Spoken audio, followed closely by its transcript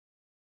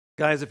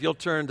Guys, if you'll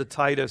turn to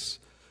Titus,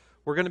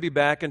 we're going to be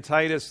back in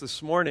Titus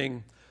this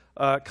morning,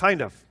 kind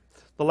of.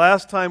 The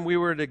last time we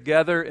were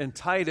together in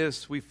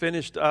Titus, we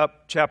finished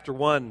up chapter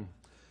 1.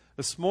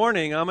 This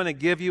morning, I'm going to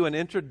give you an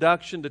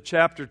introduction to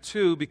chapter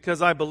 2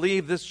 because I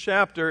believe this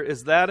chapter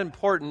is that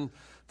important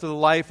to the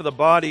life of the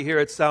body here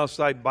at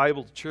Southside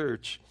Bible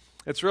Church.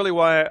 It's really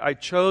why I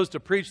chose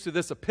to preach through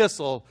this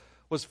epistle,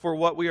 was for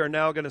what we are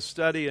now going to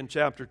study in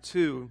chapter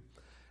 2.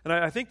 And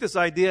I think this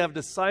idea of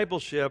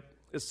discipleship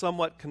is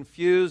somewhat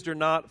confused or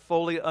not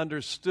fully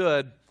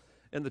understood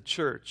in the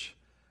church.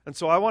 And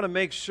so I want to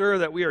make sure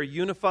that we are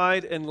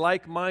unified and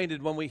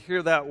like-minded when we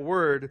hear that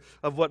word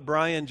of what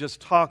Brian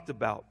just talked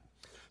about.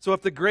 So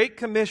if the Great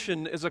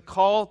Commission is a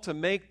call to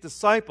make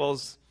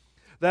disciples,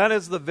 that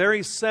is the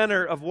very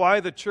center of why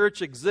the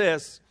church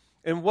exists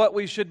and what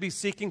we should be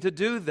seeking to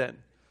do then.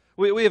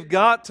 We have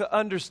got to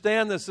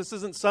understand this. This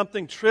isn't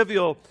something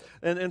trivial.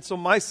 And so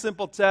my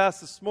simple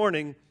task this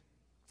morning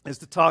is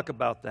to talk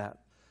about that.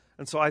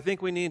 And so I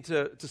think we need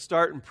to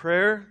start in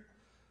prayer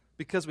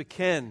because we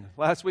can.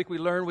 Last week we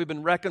learned we've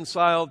been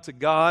reconciled to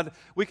God.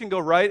 We can go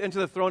right into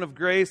the throne of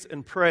grace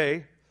and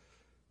pray.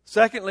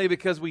 Secondly,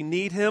 because we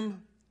need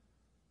Him.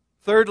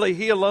 Thirdly,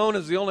 He alone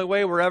is the only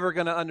way we're ever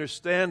going to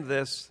understand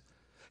this.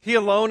 He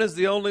alone is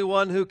the only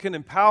one who can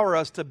empower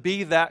us to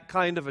be that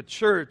kind of a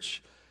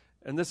church.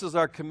 And this is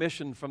our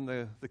commission from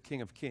the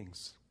King of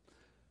Kings.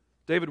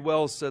 David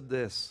Wells said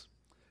this: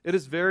 "It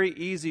is very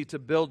easy to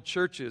build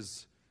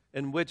churches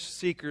in which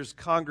seekers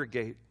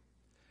congregate.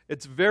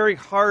 It's very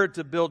hard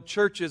to build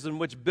churches in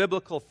which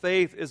biblical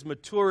faith is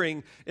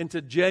maturing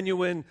into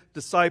genuine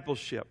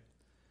discipleship."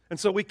 And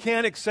so we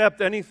can't accept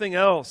anything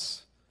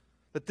else.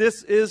 That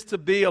this is to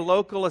be a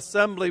local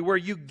assembly where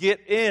you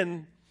get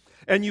in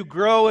and you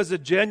grow as a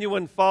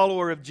genuine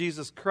follower of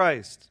Jesus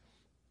Christ.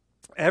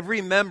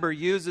 Every member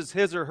uses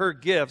his or her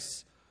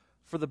gifts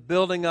for the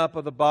building up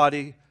of the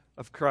body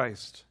of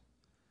Christ.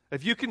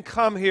 If you can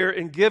come here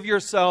and give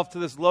yourself to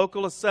this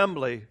local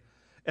assembly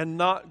and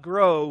not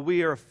grow,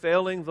 we are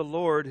failing the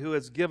Lord who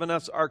has given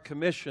us our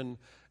commission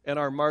and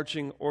our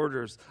marching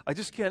orders. I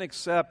just can't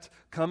accept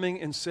coming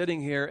and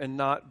sitting here and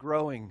not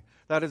growing.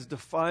 That is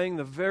defying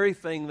the very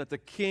thing that the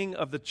King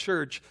of the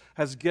church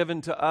has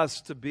given to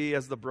us to be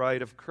as the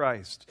bride of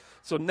Christ.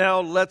 So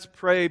now let's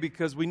pray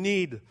because we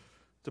need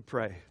to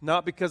pray.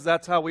 Not because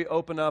that's how we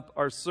open up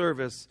our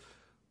service,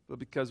 but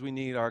because we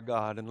need our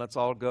God. And let's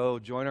all go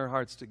join our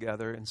hearts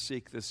together and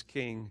seek this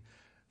King,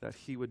 that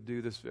He would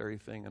do this very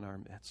thing in our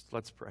midst.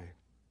 Let's pray.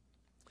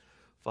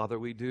 Father,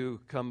 we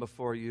do come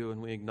before You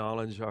and we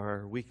acknowledge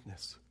our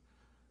weakness.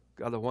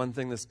 God, the one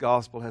thing this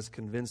gospel has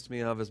convinced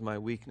me of is my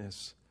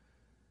weakness.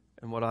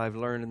 And what I've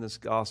learned in this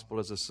gospel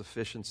is a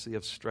sufficiency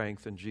of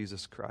strength in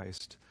Jesus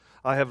Christ.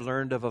 I have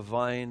learned of a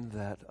vine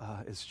that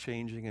is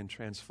changing and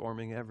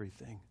transforming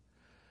everything.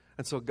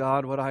 And so,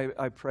 God, what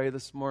I pray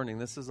this morning,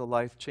 this is a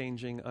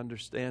life-changing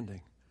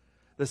understanding.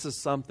 This is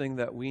something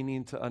that we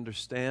need to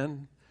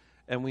understand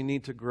and we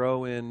need to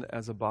grow in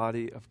as a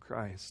body of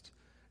Christ.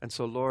 And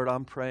so, Lord,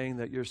 I'm praying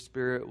that Your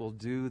Spirit will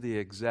do the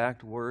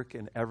exact work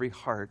in every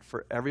heart.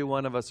 For every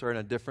one of us are in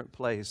a different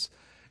place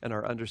in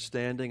our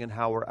understanding and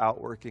how we're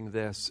outworking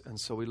this. And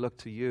so we look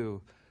to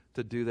You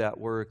to do that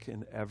work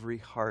in every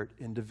heart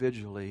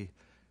individually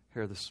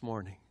here this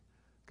morning.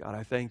 God,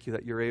 I thank You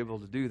that You're able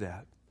to do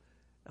that.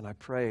 And I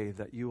pray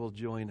that You will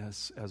join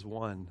us as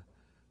one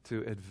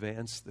to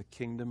advance the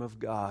kingdom of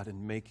God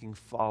in making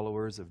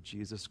followers of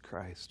Jesus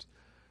Christ.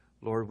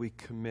 Lord, we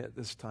commit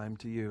this time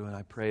to You, and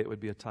I pray it would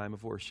be a time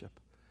of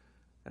worship.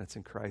 And it's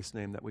in Christ's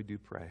name that we do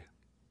pray.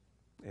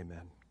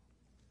 Amen.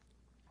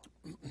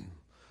 Well,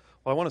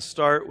 I want to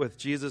start with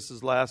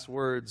Jesus' last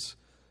words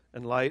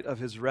in light of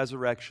His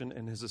resurrection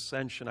and His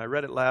ascension. I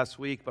read it last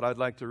week, but I'd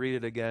like to read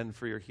it again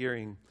for your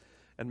hearing.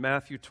 In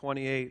Matthew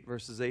 28,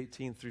 verses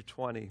 18 through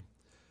 20,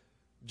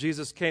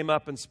 Jesus came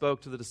up and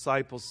spoke to the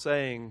disciples,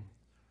 saying,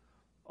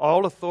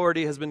 "All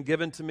authority has been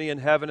given to Me in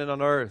heaven and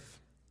on earth.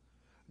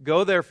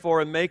 Go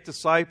therefore and make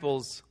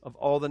disciples of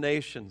all the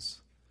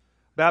nations,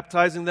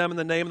 baptizing them in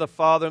the name of the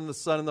Father and the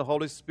Son and the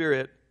Holy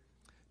Spirit,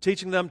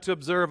 teaching them to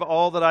observe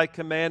all that I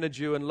commanded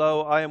you, and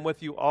lo, I am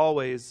with you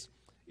always,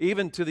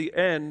 even to the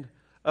end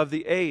of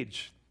the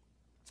age."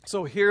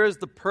 So here is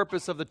the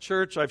purpose of the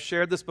church. I've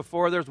shared this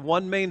before. There's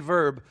one main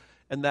verb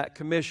in that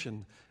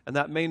commission, and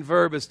that main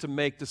verb is to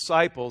make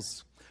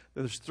disciples.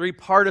 There's three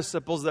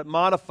participles that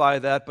modify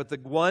that, but the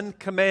one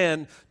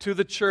command to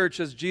the church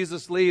as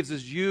Jesus leaves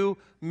is you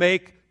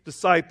make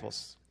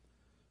disciples.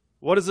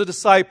 What is a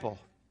disciple?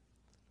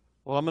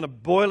 Well, I'm going to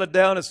boil it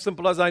down as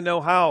simple as I know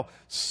how.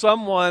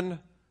 Someone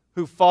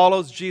who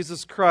follows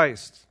Jesus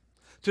Christ.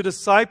 To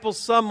disciple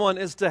someone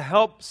is to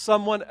help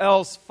someone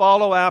else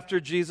follow after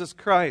Jesus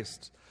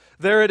Christ.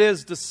 There it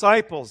is,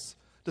 disciples.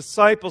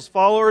 Disciples,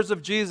 followers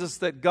of Jesus,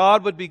 that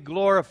God would be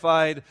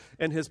glorified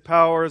in His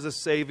power as a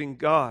saving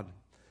God.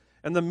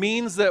 And the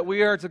means that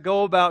we are to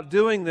go about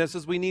doing this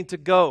is we need to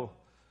go.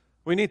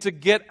 We need to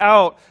get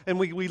out, and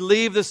we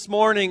leave this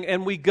morning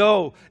and we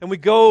go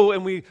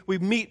and we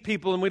meet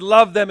people and we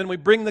love them and we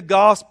bring the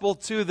gospel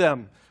to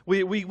them.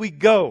 We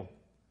go.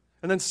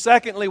 And then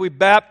secondly, we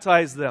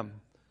baptize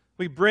them.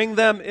 We bring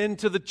them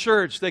into the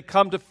church. They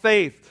come to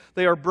faith.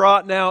 They are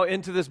brought now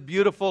into this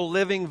beautiful,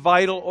 living,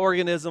 vital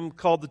organism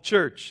called the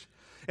church.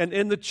 And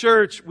in the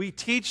church, we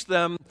teach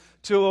them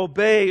to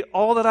obey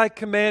all that I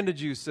commanded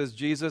you, says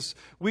Jesus.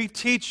 We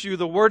teach you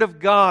the Word of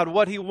God,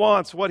 what He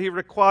wants, what He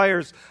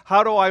requires.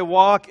 How do I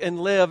walk and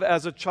live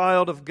as a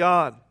child of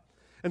God?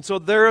 And so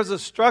there is a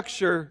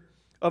structure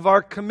of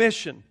our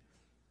commission.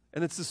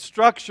 And the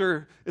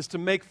structure is to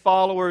make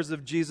followers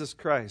of Jesus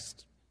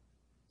Christ.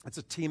 It's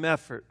a team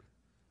effort.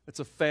 It's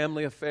a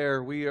family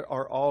affair. We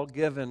are all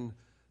given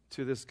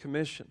to this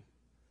commission.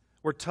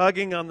 We're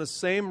tugging on the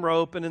same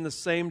rope and in the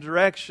same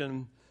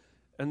direction.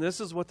 And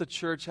this is what the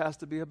church has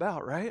to be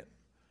about, right?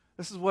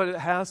 This is what it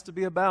has to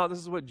be about. This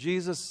is what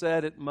Jesus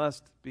said it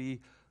must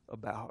be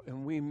about.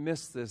 And we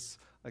miss this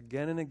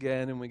again and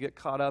again, and we get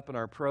caught up in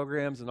our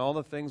programs and all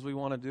the things we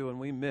want to do, and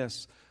we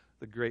miss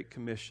the Great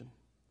Commission.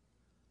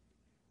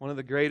 One of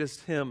the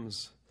greatest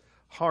harms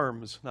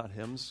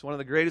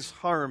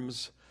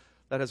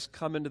that has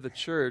come into the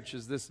church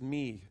is this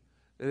me.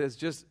 It is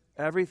just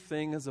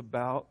everything is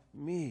about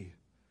me.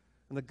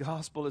 And the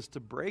gospel is to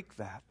break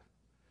that.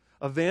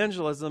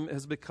 Evangelism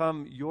has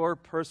become your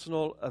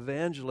personal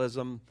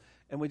evangelism,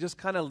 and we just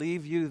kind of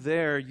leave you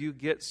there. You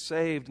get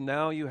saved.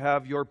 Now you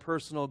have your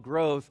personal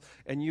growth,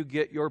 and you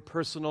get your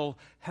personal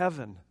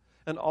heaven.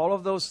 And all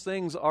of those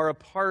things are a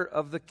part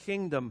of the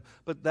kingdom.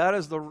 But that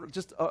is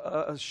just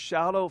a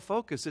shallow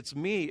focus. It's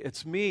me,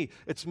 it's me,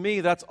 it's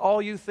me. That's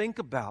all you think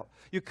about.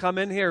 You come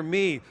in here,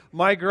 me,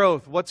 my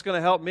growth, what's going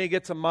to help me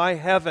get to my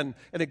heaven,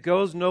 and it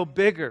goes no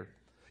bigger.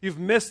 You've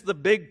missed the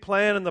big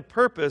plan and the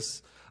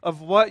purpose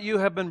of what you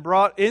have been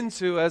brought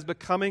into as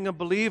becoming a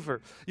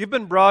believer. You've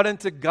been brought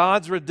into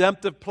God's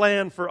redemptive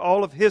plan for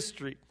all of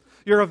history.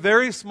 You're a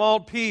very small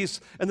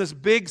piece in this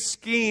big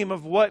scheme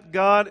of what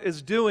God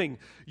is doing.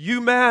 You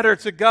matter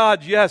to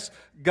God. Yes,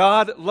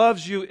 God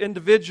loves you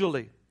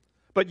individually.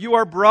 But you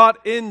are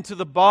brought into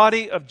the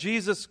body of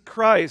Jesus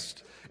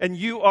Christ, and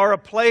you are a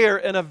player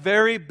in a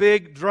very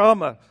big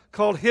drama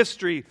called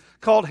history,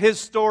 called His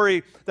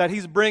story that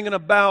He's bringing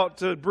about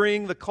to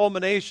bring the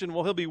culmination.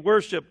 Well, He'll be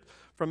worshiped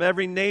from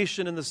every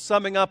nation and the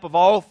summing up of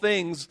all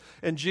things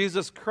in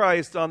Jesus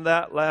Christ on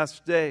that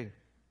last day.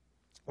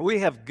 We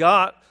have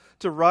got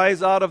to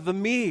rise out of the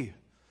me.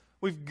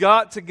 We've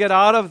got to get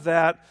out of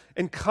that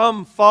and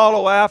come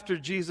follow after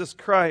Jesus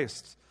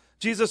Christ.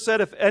 Jesus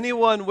said, if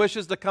anyone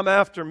wishes to come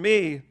after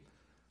me,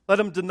 let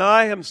him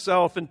deny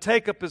himself and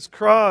take up his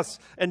cross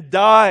and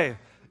die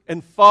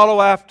and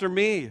follow after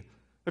me.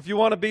 If you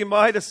want to be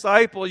my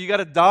disciple, you got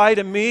to die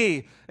to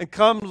me and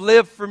come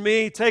live for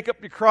me. Take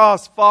up your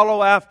cross,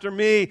 follow after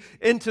me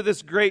into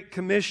this great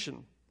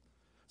commission.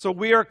 So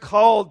we are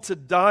called to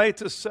die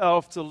to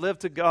self, to live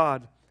to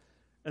God,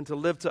 and to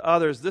live to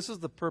others. This is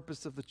the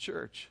purpose of the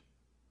church.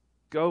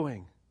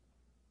 Going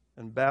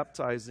and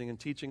baptizing and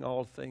teaching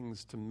all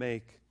things to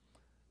make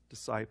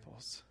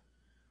disciples.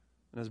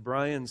 And as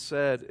Brian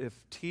said,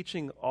 if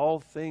teaching all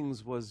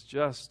things was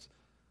just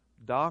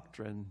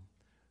doctrine,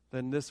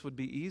 then this would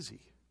be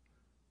easy.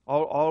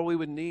 All we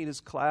would need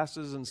is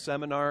classes and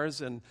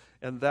seminars, and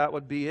that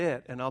would be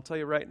it. And I'll tell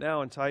you right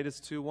now, in Titus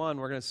 2:1,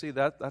 we're going to see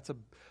that's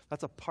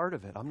a part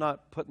of it. I'm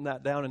not putting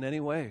that down in any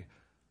way.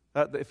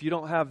 If you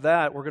don't have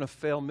that, we're going to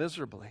fail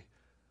miserably.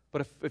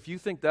 But if you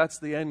think that's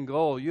the end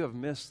goal, you have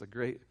missed the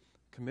Great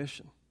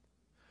Commission.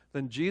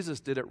 Then Jesus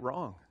did it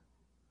wrong.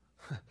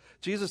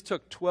 Jesus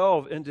took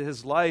 12 into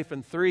His life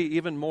and 3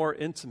 even more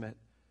intimate.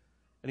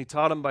 And He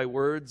taught them by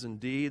words and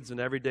deeds in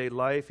everyday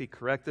life. He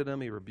corrected them.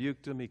 He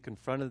rebuked them. He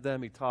confronted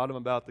them. He taught them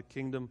about the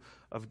kingdom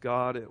of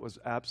God. It was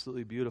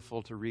absolutely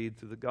beautiful to read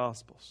through the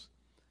Gospels.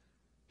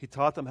 He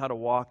taught them how to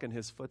walk in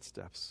His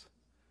footsteps,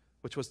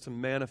 which was to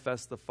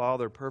manifest the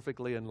Father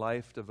perfectly in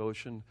life,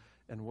 devotion,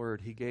 and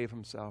word. He gave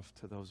Himself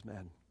to those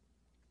men.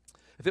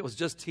 If it was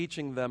just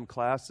teaching them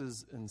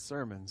classes and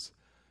sermons,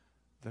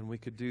 then we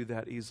could do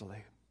that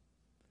easily.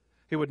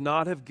 He would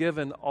not have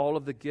given all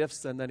of the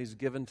gifts then that He's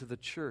given to the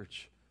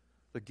church,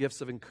 the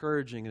gifts of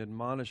encouraging and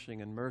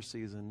admonishing and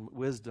mercies and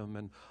wisdom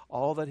and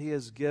all that He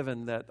has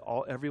given, that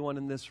everyone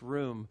in this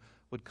room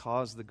would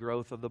cause the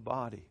growth of the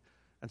body.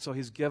 And so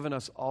He's given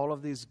us all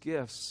of these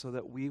gifts so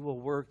that we will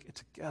work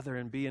together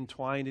and be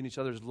entwined in each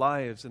other's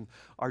lives, and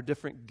our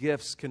different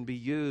gifts can be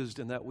used,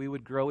 and that we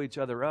would grow each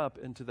other up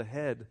into the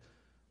head,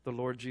 the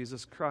Lord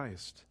Jesus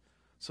Christ.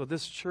 So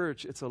this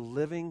church, it's a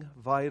living,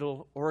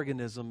 vital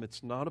organism.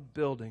 It's not a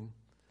building.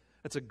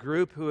 It's a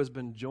group who has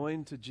been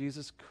joined to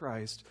Jesus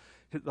Christ.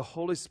 The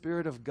Holy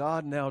Spirit of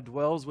God now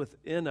dwells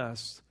within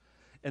us,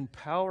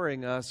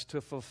 empowering us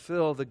to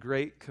fulfill the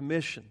Great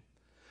Commission.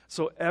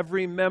 So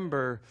every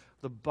member,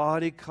 the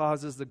body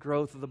causes the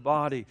growth of the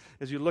body.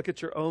 As you look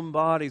at your own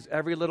bodies,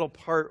 every little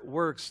part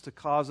works to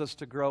cause us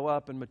to grow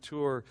up and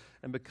mature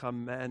and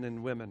become men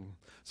and women.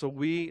 So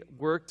we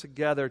work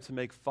together to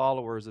make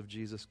followers of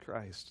Jesus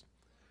Christ.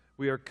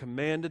 We are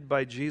commanded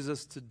by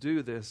Jesus to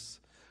do this.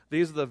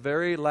 These are the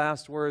very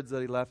last words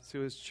that He left to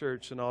His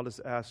church, and I'll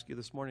just ask you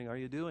this morning, are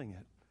you doing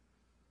it?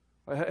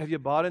 Have you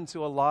bought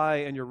into a lie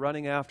and you're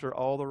running after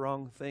all the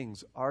wrong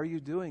things? Are you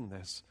doing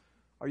this?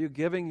 Are you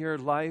giving your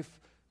life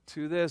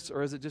to this,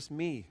 or is it just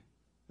me?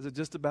 Is it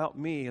just about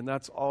me and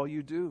that's all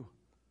you do?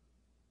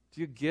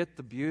 Do you get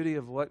the beauty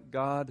of what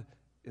God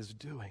is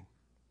doing?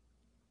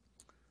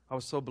 I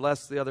was so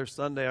blessed the other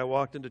Sunday. I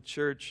walked into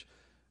church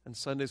and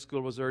Sunday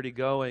school was already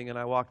going, and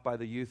I walked by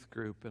the youth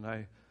group, and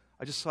I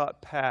just saw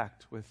it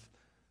packed with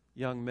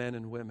young men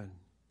and women.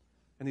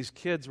 And these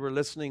kids were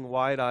listening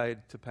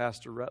wide-eyed to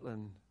Pastor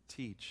Rutland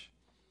teach.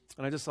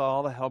 And I just saw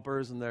all the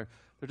helpers, and they're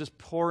just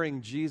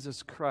pouring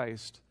Jesus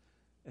Christ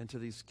into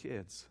these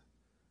kids.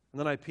 And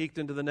then I peeked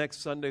into the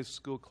next Sunday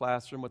school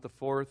classroom with the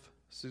 4th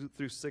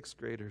through 6th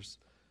graders.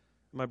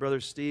 My brother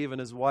Steve and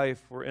his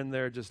wife were in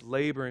there just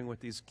laboring with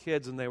these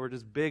kids, and they were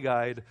just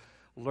big-eyed,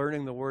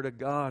 learning the Word of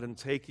God and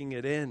taking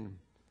it in.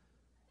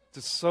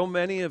 To so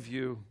many of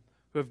you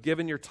who have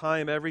given your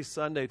time every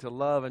Sunday to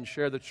love and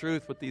share the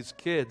truth with these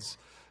kids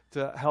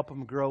to help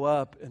them grow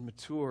up and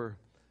mature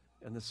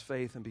in this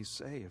faith and be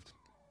saved.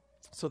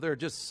 So there are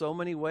just so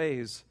many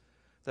ways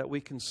that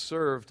we can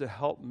serve to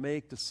help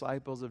make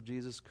disciples of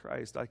Jesus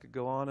Christ. I could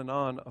go on and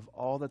on of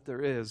all that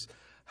there is,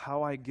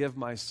 how I give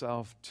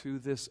myself to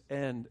this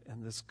end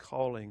and this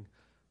calling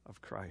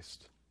of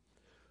Christ.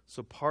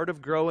 So part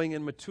of growing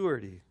in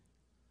maturity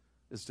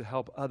is to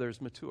help others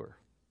mature.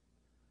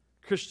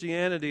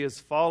 Christianity is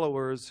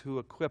followers who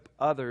equip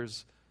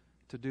others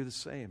to do the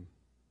same.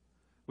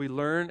 We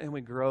learn and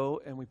we grow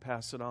and we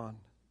pass it on.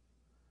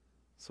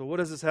 So what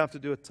does this have to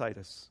do with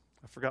Titus?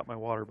 I forgot my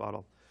water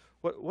bottle.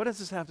 What does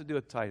this have to do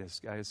with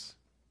Titus, guys?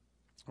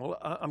 Well,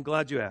 I'm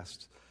glad you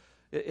asked.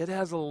 It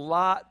has a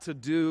lot to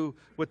do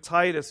with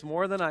Titus,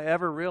 more than I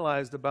ever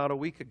realized about a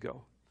week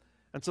ago.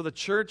 And so the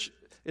church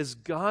is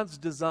God's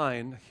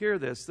design. Hear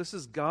this. This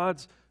is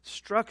God's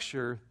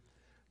structure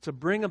to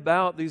bring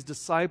about these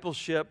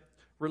discipleship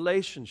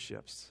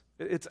relationships.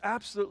 It's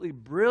absolutely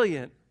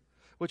brilliant,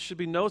 which should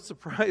be no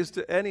surprise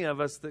to any of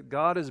us that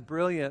God is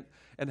brilliant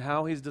in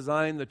how He's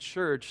designed the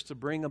church to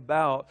bring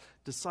about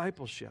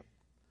discipleship.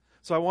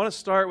 So I want to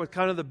start with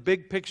kind of the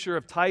big picture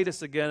of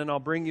Titus again, and I'll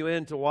bring you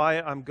into why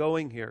I'm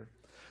going here.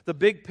 The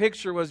big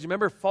picture was, you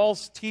remember,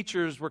 false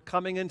teachers were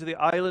coming into the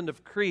island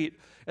of Crete,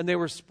 and they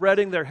were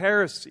spreading their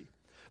heresy.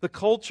 The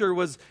culture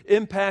was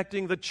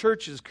impacting the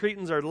churches.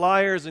 Cretans are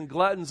liars and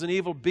gluttons and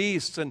evil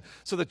beasts, and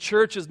so the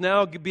church is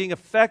now being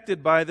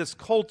affected by this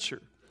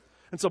culture.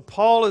 And so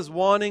Paul is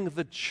wanting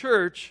the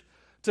church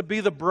to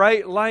be the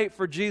bright light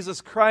for Jesus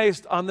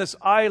Christ on this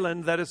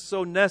island that is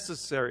so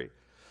necessary.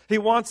 He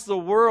wants the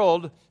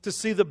world to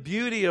see the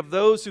beauty of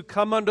those who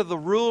come under the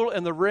rule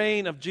and the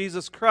reign of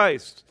Jesus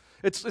Christ.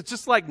 It's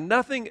just like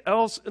nothing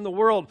else in the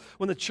world.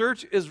 When the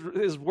church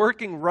is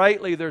working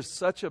rightly, there's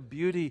such a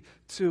beauty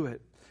to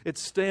it. It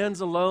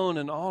stands alone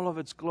in all of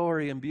its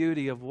glory and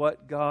beauty of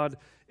what God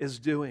is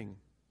doing.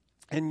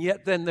 And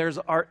yet then there's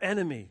our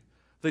enemy,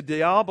 the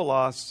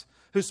diabolos,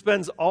 who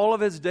spends all of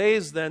his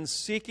days then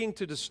seeking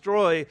to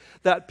destroy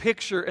that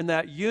picture and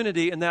that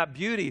unity and that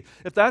beauty.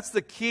 If that's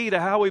the key to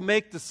how we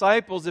make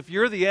disciples, if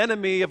you're the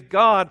enemy of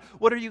God,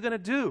 what are you going to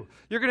do?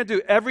 You're going to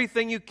do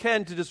everything you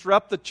can to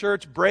disrupt the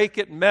church, break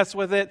it, mess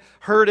with it,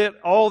 hurt it,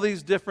 all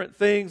these different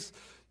things.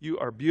 You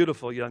are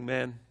beautiful, young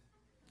man.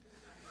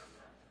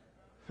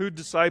 Who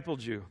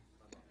discipled you?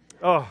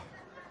 Oh,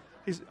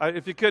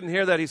 if you couldn't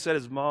hear that, he said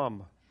his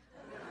mom.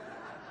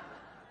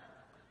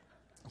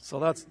 So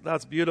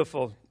that's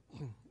beautiful.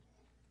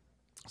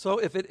 So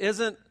if it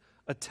isn't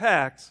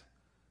attacked,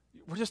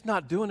 we're just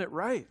not doing it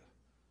right.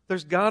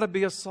 There's got to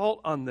be assault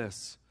on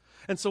this.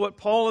 And so what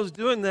Paul is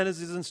doing then is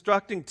he's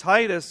instructing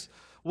Titus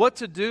what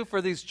to do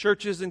for these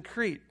churches in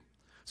Crete.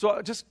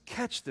 So just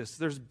catch this.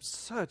 There's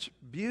such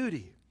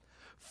beauty.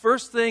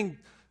 First thing,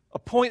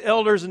 appoint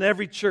elders in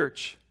every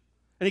church.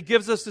 And he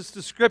gives us this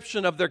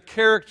description of their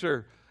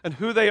character and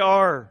who they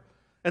are.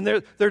 And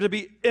they're to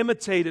be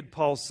imitated,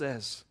 Paul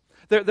says.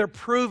 They're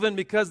proven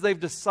because they've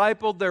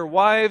discipled their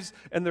wives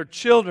and their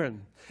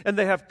children. And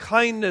they have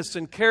kindness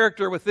and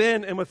character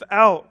within and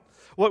without.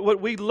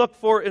 What we look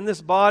for in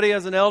this body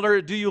as an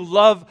elder, do you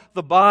love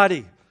the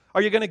body?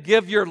 Are you going to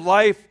give your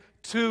life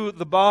to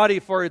the body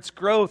for its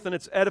growth and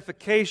its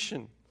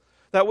edification?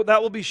 That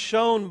will be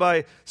shown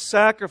by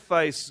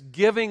sacrifice,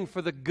 giving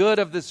for the good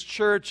of this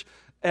church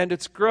and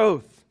its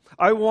growth.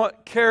 I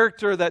want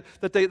character that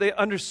they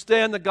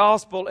understand the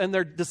gospel and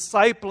they're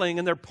discipling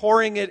and they're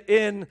pouring it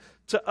in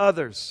to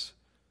others.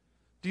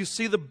 Do you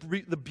see the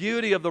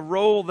beauty of the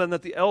role then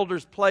that the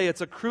elders play? It's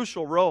a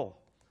crucial role.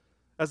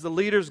 As the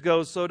leaders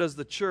go, so does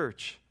the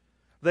church.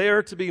 They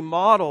are to be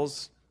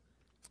models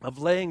of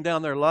laying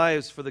down their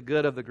lives for the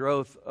good of the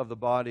growth of the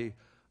body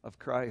of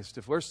Christ.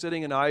 If we're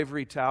sitting in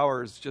ivory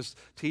towers just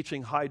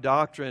teaching high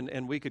doctrine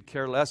and we could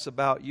care less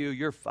about you,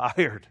 you're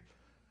fired.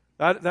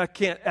 That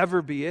can't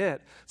ever be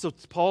it. So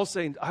Paul's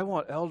saying, I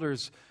want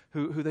elders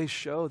who they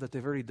show that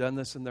they've already done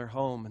this in their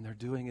home and they're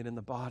doing it in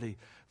the body.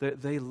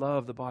 They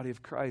love the body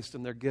of Christ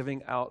and they're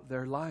giving out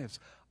their lives.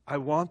 I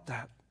want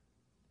that.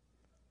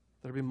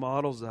 There'll be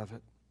models of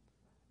it.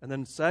 And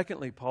then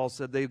secondly, Paul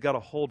said they've got to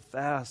hold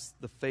fast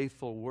the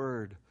faithful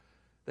word.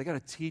 They got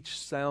to teach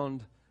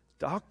sound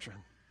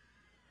doctrine.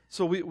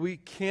 So we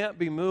can't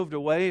be moved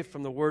away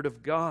from the Word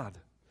of God.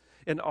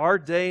 In our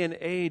day and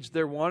age,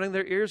 they're wanting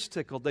their ears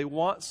tickled. They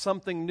want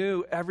something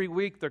new every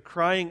week. They're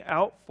crying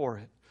out for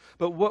it.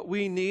 But what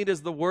we need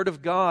is the Word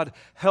of God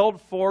held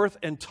forth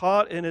and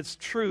taught in its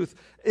truth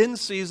in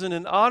season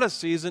and out of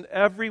season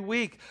every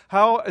week.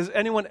 How is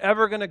anyone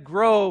ever going to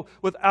grow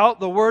without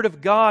the Word of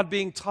God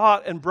being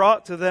taught and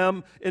brought to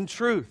them in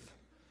truth?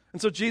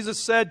 And so Jesus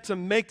said to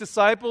make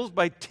disciples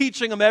by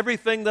teaching them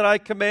everything that I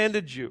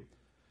commanded you.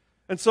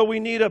 And so we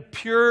need a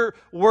pure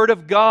Word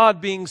of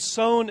God being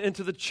sown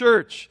into the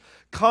church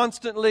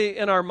constantly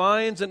in our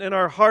minds and in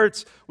our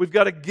hearts. We've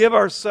got to give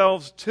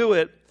ourselves to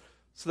it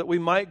so that we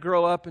might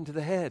grow up into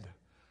the head.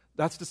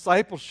 That's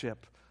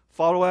discipleship.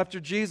 Follow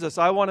after Jesus.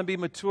 I want to be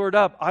matured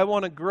up. I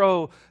want to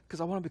grow because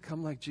I want to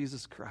become like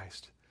Jesus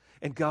Christ.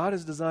 And God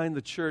has designed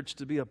the church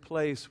to be a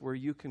place where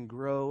you can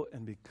grow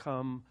and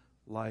become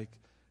like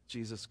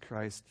Jesus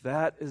Christ.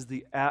 That is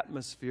the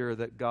atmosphere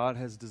that God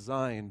has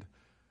designed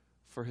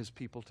for His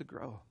people to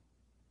grow.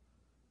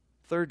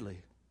 Thirdly,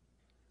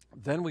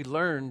 then we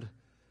learned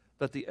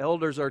that the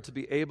elders are to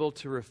be able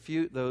to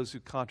refute those who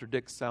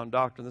contradict sound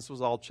doctrine. This was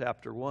all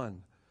chapter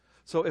 1.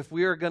 So if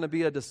we are going to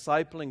be a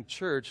discipling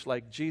church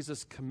like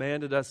Jesus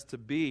commanded us to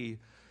be,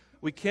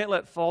 we can't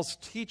let false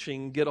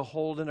teaching get a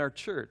hold in our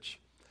church.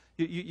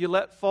 You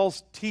let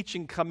false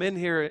teaching come in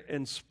here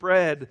and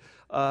spread.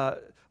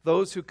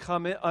 Those who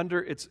come in under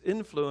its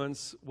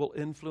influence will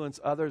influence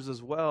others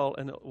as well,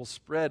 and it will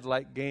spread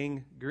like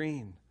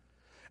gangrene.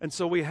 And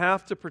so we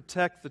have to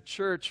protect the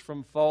church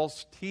from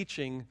false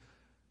teaching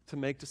to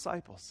make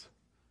disciples.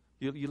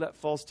 You let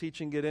false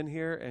teaching get in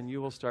here and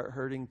you will start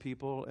hurting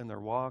people in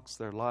their walks,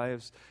 their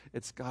lives.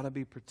 It's got to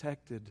be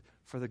protected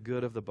for the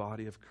good of the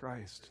body of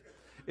Christ.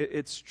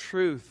 It's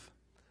truth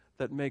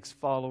that makes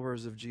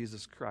followers of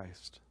Jesus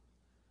Christ.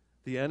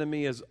 The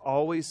enemy is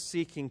always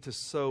seeking to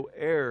sow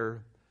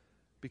error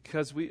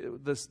because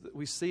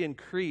we see in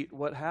Crete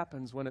what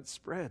happens when it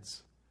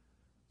spreads.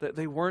 That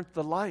they weren't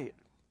the light.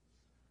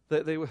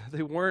 That they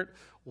weren't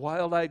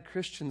wild-eyed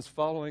Christians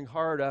following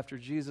hard after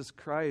Jesus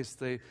Christ.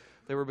 They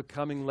were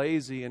becoming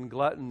lazy and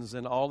gluttons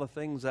and all the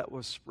things that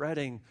was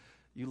spreading.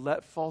 You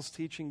let false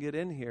teaching get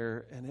in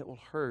here and it will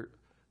hurt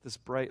this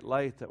bright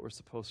light that we're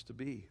supposed to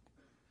be.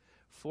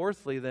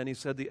 Fourthly, then, he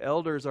said the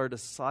elders are to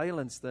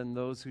silence then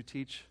those who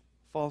teach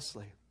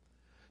falsely,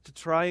 to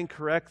try and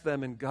correct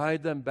them and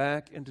guide them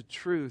back into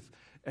truth,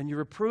 and you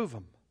reprove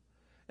them.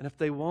 And if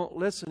they won't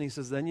listen, he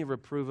says, then you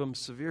reprove them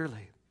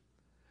severely.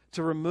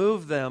 To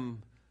remove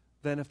them,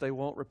 then, if they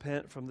won't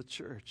repent from the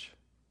church.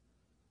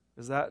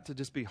 Is that to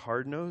just be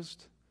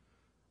hard-nosed?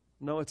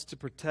 No, it's to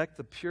protect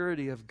the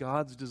purity of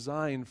God's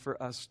design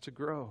for us to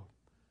grow.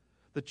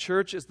 The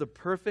church is the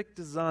perfect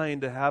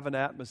design to have an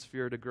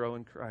atmosphere to grow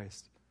in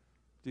Christ.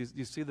 Do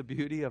you see the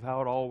beauty of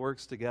how it all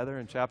works together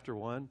in chapter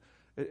 1?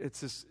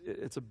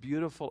 It's a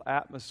beautiful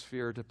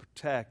atmosphere to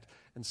protect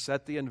and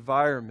set the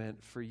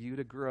environment for you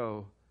to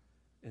grow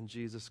in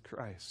Jesus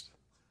Christ.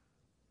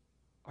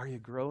 Are you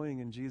growing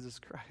in Jesus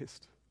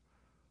Christ?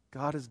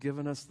 God has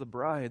given us the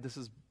bride. This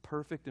is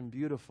perfect and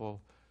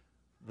beautiful,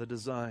 the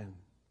design.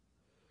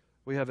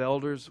 We have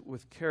elders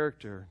with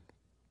character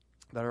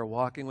that are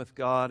walking with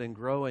God and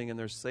growing, and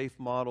they're safe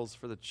models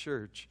for the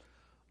church,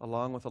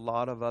 along with a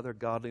lot of other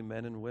godly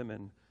men and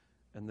women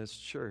in this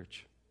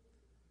church.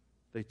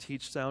 They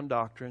teach sound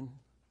doctrine.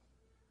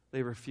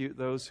 They refute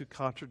those who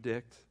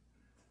contradict.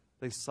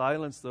 They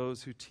silence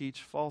those who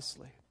teach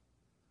falsely.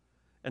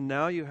 And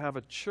now you have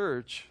a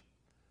church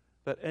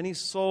that any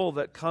soul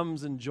that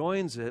comes and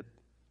joins it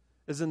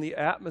is in the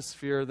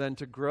atmosphere then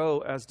to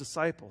grow as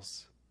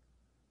disciples.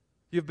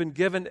 You've been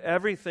given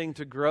everything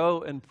to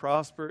grow and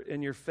prosper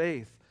in your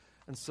faith.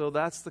 And so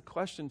that's the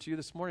question to you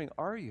this morning.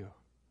 Are you?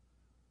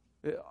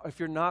 If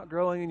you're not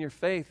growing in your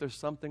faith, there's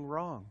something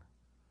wrong.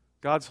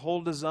 God's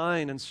whole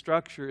design and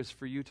structure is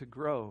for you to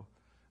grow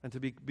and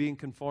to be being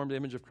conformed to the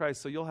image of Christ.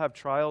 So you'll have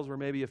trials where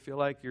maybe you feel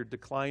like you're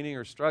declining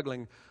or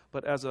struggling,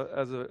 but as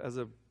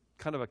a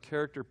kind of a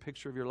character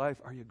picture of your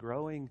life, are you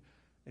growing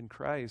in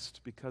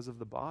Christ because of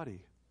the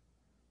body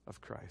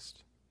of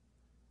Christ?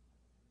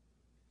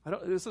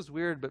 This is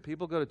weird, but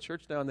people go to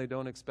church now and they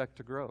don't expect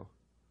to grow.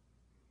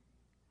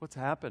 What's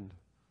happened?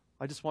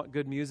 I just want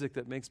good music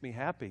that makes me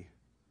happy.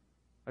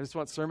 I just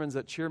want sermons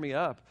that cheer me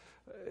up.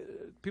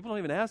 People don't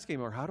even ask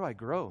anymore, how do I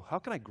grow? How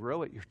can I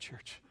grow at your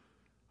church?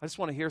 I just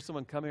want to hear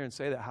someone come here and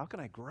say that. How can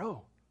I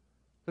grow?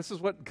 This is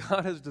what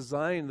God has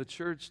designed the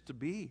church to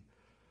be.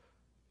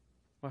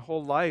 My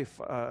whole life,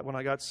 when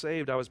I got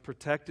saved, I was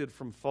protected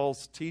from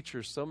false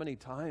teachers so many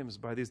times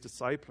by these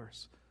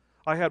disciplers.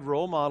 I had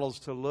role models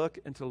to look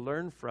and to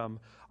learn from.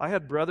 I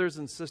had brothers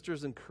and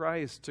sisters in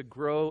Christ to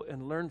grow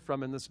and learn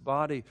from in this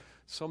body.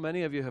 So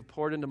many of you have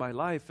poured into my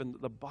life, and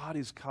the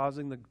body's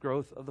causing the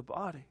growth of the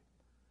body.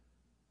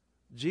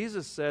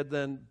 Jesus said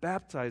then,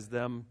 baptize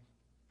them.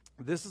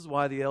 This is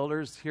why the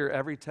elders hear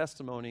every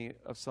testimony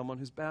of someone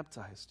who's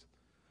baptized.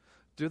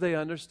 Do they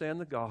understand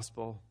the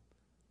gospel?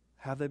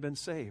 Have they been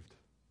saved?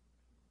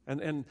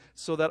 And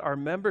so that our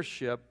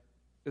membership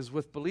is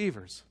with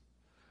believers.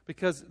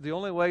 Because the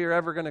only way you're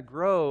ever going to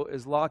grow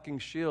is locking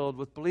shield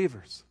with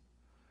believers.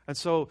 And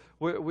so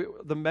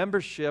the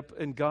membership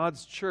in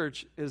God's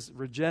church is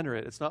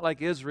regenerate. It's not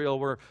like Israel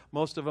where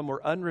most of them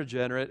were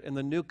unregenerate. In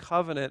the new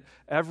covenant,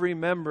 every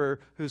member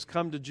who's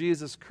come to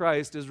Jesus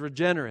Christ is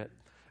regenerate.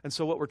 And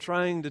so what we're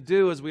trying to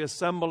do as we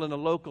assemble in a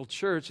local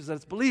church is that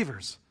it's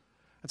believers.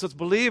 And so it's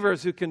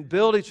believers who can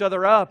build each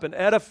other up and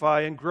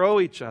edify and grow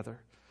each other.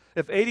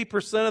 If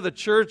 80% of the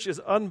church is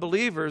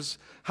unbelievers,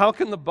 how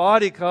can the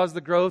body cause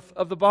the growth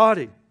of the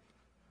body?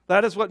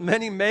 That is what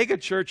many mega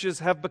churches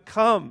have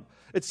become.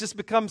 It's just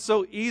become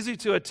so easy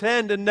to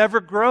attend and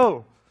never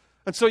grow.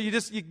 And so you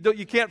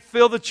can't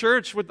fill the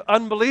church with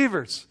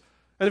unbelievers.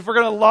 And if we're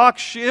going to lock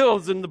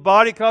shields and the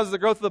body causes the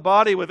growth of the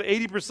body with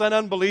 80%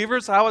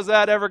 unbelievers, how is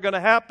that ever going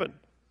to happen?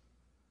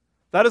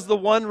 That is the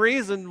one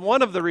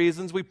of the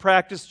reasons we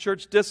practice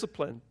church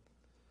discipline.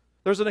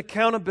 There's an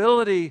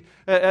accountability,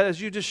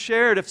 as you just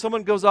shared. If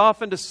someone goes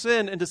off into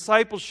sin and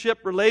discipleship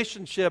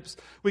relationships,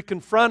 we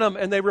confront them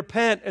and they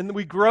repent and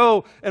we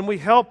grow and we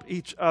help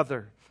each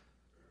other.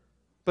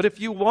 But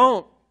if you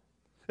won't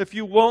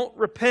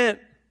repent,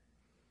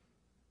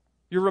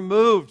 you're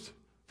removed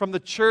from the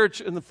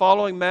church. In the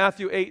following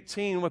Matthew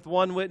 18, with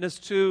one witness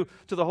to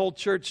the whole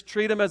church,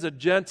 treat them as a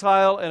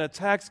Gentile and a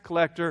tax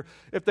collector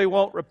if they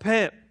won't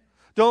repent.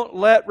 Don't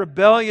let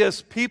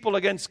rebellious people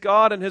against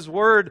God and His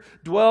Word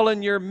dwell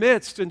in your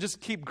midst and just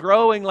keep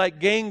growing like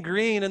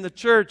gangrene in the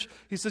church.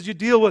 He says you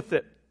deal with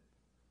it.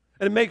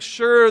 And make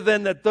sure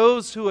then that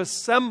those who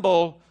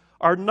assemble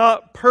are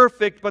not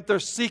perfect, but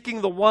they're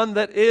seeking the one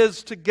that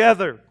is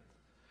together.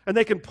 And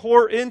they can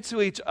pour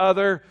into each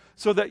other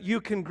so that you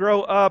can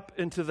grow up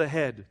into the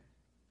head.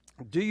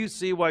 Do you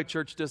see why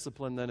church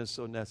discipline then is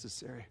so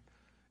necessary?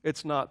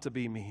 It's not to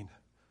be mean.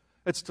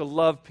 It's to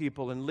love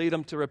people and lead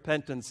them to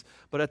repentance.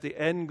 But at the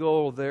end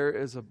goal, there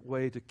is a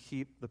way to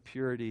keep the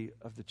purity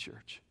of the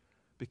church.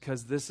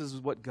 Because this is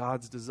what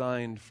God's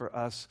designed for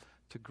us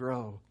to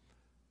grow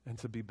and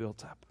to be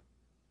built up.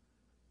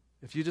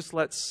 If you just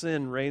let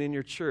sin reign in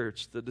your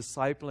church, the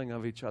discipling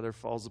of each other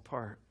falls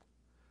apart.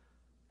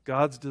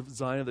 God's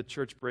design of the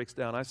church breaks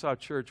down. I saw a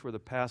church where the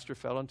pastor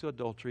fell into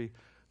adultery.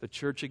 The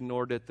church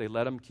ignored it. They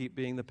let him keep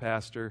being the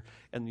pastor.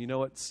 And you know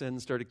what sin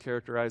started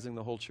characterizing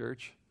the whole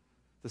church?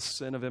 The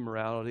sin of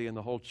immorality, and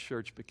the whole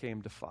church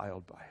became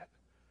defiled by it.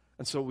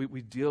 And so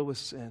we deal with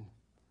sin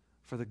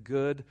for the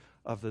good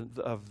of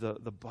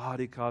the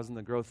body, causing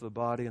the growth of the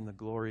body and the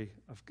glory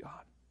of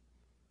God.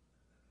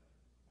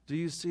 Do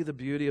you see the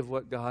beauty of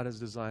what God has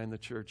designed the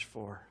church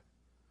for?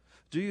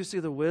 Do you see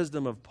the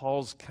wisdom of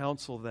Paul's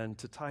counsel then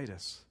to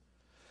Titus?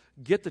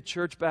 Get the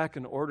church back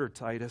in order,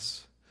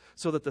 Titus,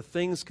 so that the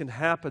things can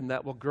happen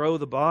that will grow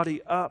the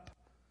body up.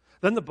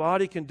 Then the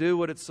body can do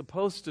what it's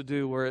supposed to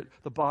do, where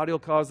the body will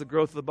cause the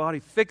growth of the body.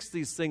 Fix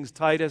these things,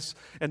 Titus.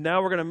 And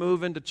now we're going to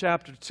move into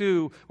chapter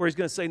 2, where he's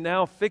going to say,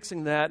 now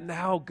fixing that,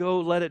 now go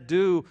let it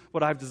do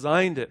what I've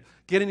designed it.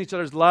 Get in each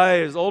other's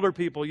lives, older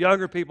people,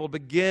 younger people,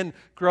 begin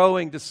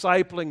growing,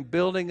 discipling,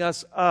 building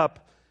us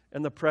up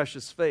in the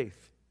precious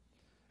faith.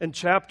 In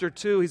chapter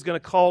 2, he's going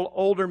to call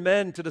older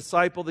men to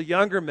disciple the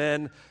younger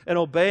men and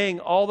obeying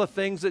all the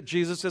things that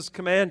Jesus has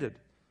commanded.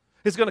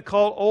 He's going to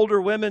call older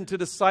women to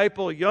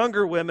disciple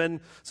younger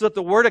women so that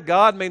the Word of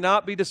God may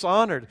not be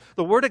dishonored.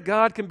 The Word of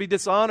God can be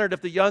dishonored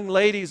if the young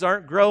ladies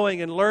aren't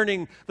growing and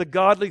learning the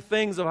godly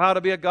things of how to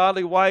be a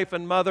godly wife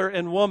and mother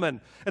and woman.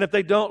 And if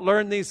they don't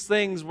learn these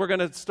things, we're going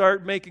to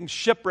start making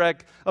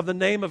shipwreck of the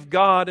name of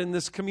God in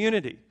this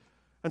community.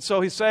 And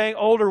so he's saying,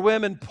 older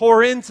women,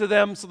 pour into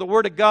them so the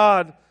Word of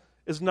God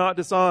is not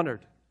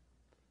dishonored.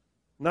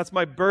 And that's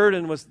my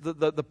burden with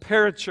the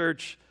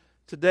parachurch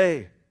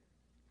today.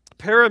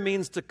 Para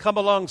means to come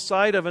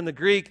alongside of in the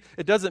Greek.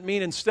 It doesn't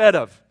mean instead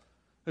of.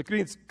 It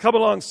means come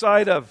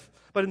alongside of.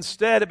 But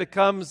instead it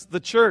becomes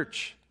the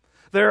church.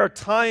 There are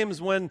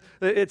times when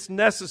it's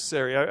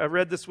necessary. I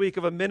read this week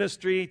of a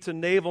ministry to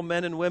naval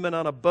men and women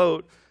on a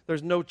boat.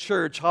 There's no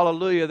church.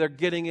 Hallelujah. They're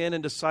getting in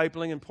and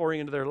discipling and pouring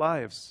into their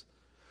lives.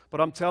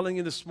 But I'm telling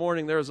you this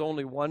morning, there is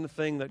only one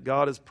thing that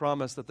God has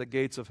promised that the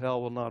gates of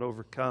hell will not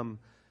overcome,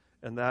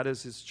 and that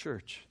is His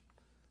church.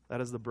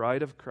 That is the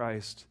bride of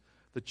Christ.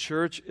 The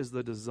church is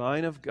the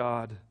design of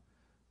God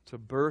to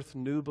birth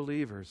new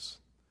believers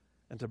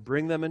and to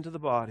bring them into the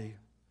body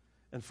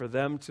and for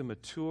them to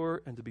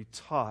mature and to be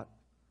taught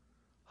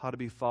how to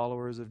be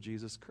followers of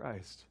Jesus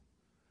Christ.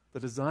 The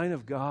design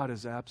of God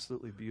is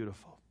absolutely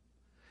beautiful.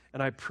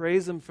 And I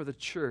praise Him for the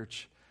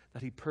church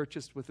that He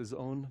purchased with His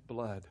own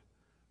blood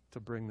to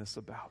bring this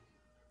about.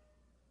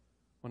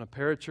 When a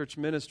parachurch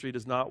ministry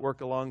does not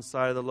work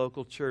alongside of the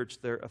local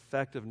church, their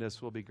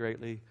effectiveness will be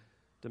greatly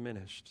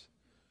diminished.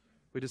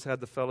 We just had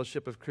the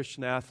Fellowship of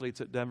Christian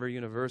Athletes at Denver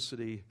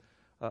University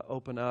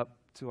open up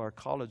to our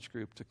college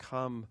group to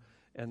come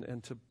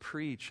and to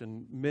preach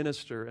and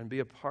minister and be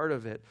a part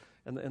of it.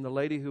 And the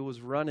lady who was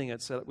running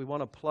it said, we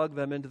want to plug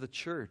them into the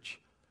church.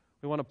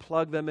 We want to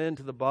plug them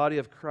into the body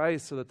of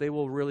Christ so that they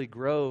will really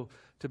grow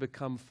to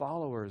become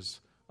followers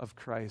of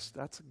Christ.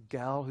 That's a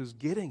gal who's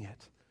getting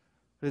it.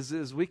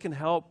 is we can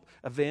help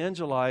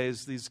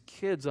evangelize these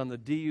kids on the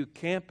DU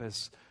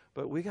campus,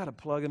 but we got to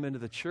plug them into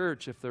the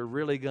church if they're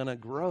really going to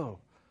grow.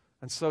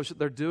 And so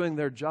they're doing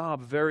their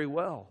job very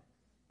well.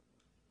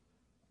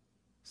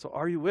 So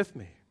are you with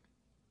me?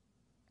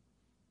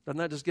 Doesn't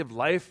that just give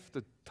life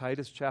to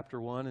Titus chapter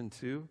 1 and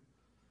 2?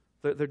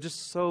 They're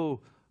just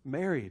so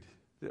married,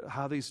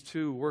 how these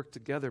two work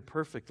together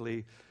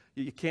perfectly.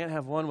 You can't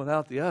have one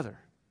without the other.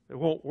 It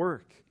won't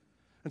work.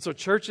 And so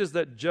churches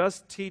that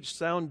just teach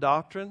sound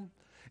doctrine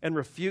and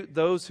refute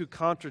those who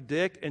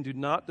contradict and do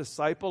not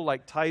disciple,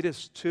 like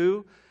Titus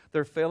 2,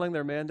 they're failing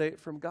their mandate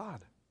from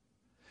God.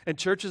 And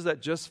churches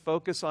that just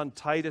focus on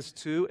Titus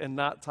 2 and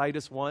not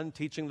Titus 1,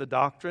 teaching the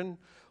doctrine,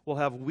 will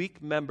have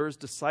weak members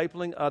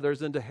discipling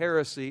others into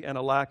heresy and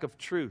a lack of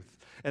truth,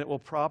 and it will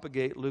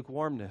propagate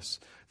lukewarmness.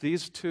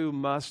 These two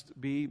must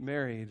be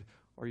married,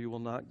 or you will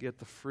not get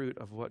the fruit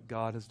of what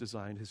God has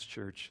designed His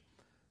church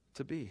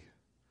to be.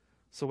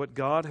 So what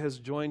God has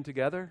joined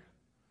together,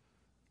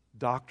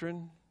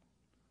 doctrine,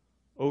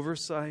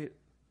 oversight,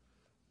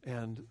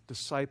 and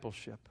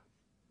discipleship,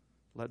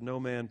 let no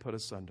man put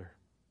asunder.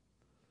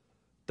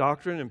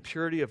 Doctrine and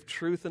purity of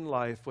truth and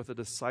life with a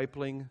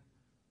discipling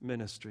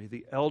ministry.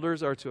 The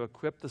elders are to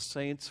equip the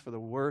saints for the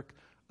work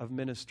of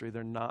ministry.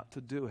 They're not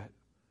to do it.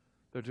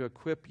 They're to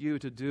equip you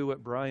to do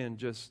what Brian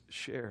just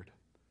shared,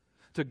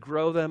 to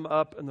grow them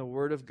up in the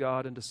Word of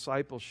God and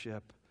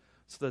discipleship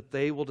so that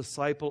they will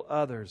disciple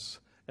others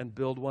and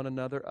build one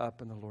another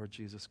up in the Lord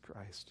Jesus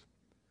Christ.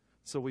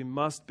 So we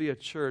must be a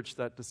church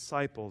that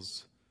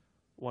disciples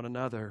one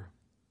another,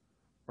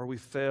 or we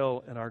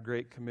fail in our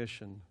great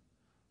commission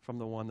from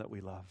the one that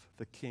we love,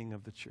 the King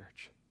of the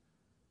church.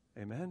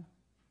 Amen?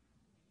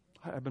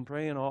 I've been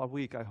praying all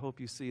week. I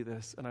hope you see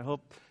this, and I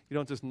hope you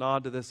don't just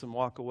nod to this and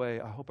walk away.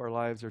 I hope our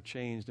lives are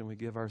changed and we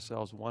give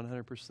ourselves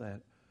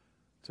 100%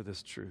 to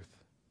this truth.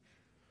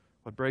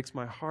 What breaks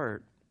my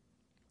heart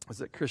is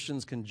that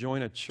Christians can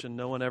join a church and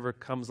no one ever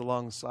comes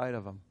alongside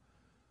of them.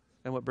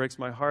 And what breaks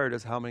my heart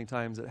is how many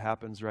times it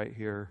happens right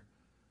here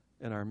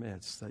in our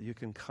midst, that you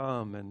can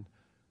come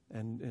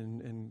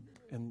and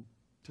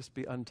just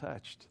be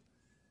untouched.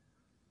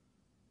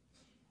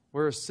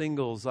 We're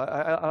singles.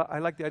 I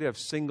like the idea of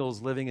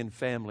singles living in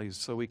families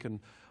so we can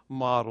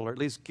model, or at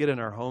least get in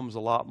our homes a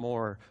lot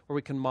more, where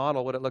we can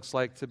model what it looks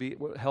like to be,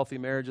 what healthy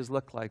marriages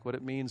look like, what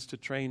it means to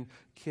train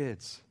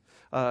kids.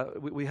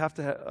 We have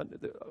to have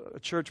a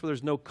church where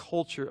there's no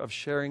culture of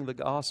sharing the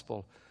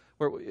gospel,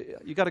 where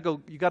you got to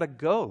go.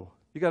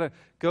 They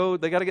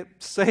got to get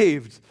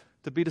saved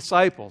to be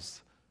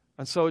disciples.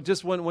 And so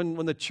just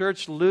when the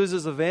church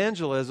loses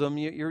evangelism,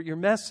 you're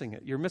messing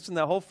it. You're missing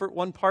that whole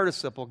one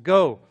participle.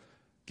 Go.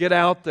 Get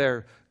out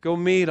there. Go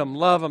meet them.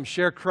 Love them.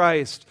 Share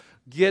Christ.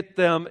 Get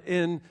them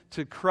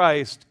into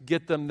Christ.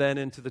 Get them then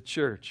into the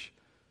church.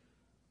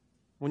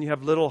 When you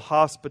have little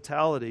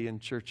hospitality in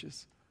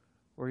churches,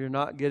 where you're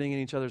not getting in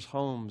each other's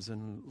homes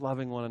and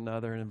loving one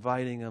another and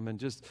inviting them, and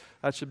just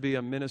that should be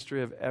a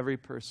ministry of every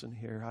person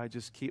here. I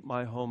just keep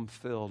my home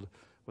filled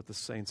with the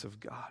saints of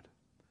God.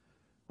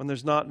 When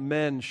there's not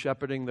men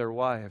shepherding their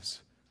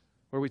wives,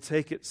 where we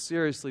take it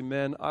seriously,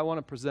 men, I want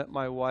to present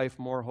my wife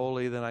more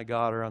holy than I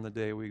got her on the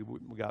day we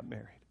got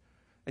married.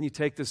 And you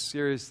take this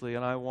seriously,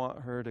 and I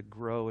want her to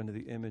grow into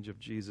the image of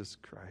Jesus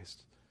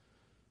Christ.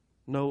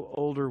 No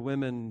older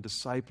women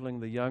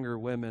discipling the younger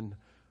women,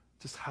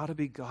 just how to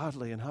be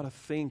godly and how to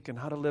think and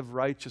how to live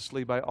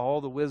righteously by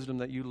all the wisdom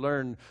that you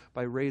learn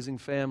by raising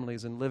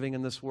families and living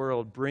in this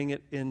world. Bring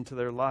it into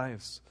their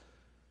lives.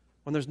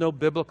 When there's no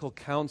biblical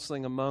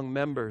counseling among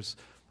members,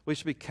 we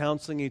should be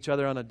counseling each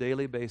other on a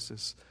daily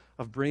basis,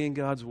 of bringing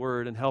God's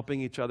word and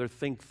helping each other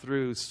think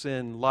through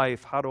sin,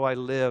 life. How do I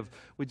live?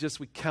 We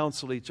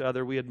counsel each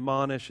other. We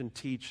admonish and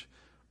teach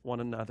one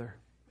another.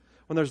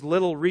 When there's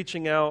little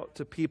reaching out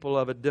to people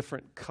of a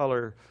different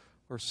color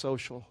or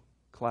social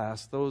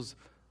class, those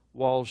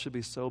walls should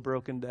be so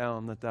broken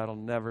down that that'll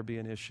never be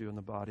an issue in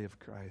the body of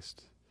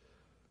Christ.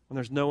 When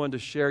there's no one to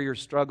share your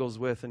struggles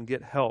with and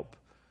get help,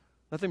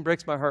 nothing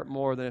breaks my heart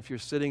more than if you're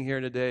sitting here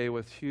today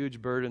with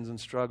huge burdens and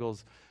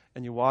struggles,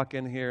 and you walk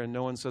in here and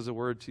no one says a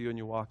word to you and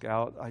you walk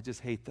out. I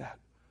just hate that.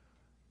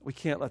 We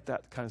can't let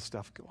that kind of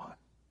stuff go on.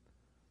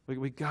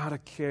 We got to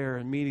care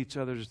and meet each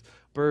other's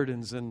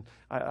burdens. And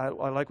I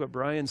like what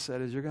Brian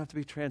said, is you're going to have to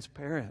be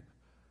transparent.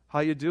 How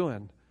you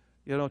doing?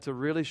 You know, to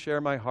really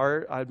share my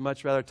heart, I'd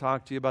much rather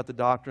talk to you about the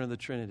doctrine of the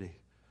Trinity.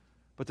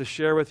 But to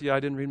share with you, I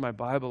didn't read my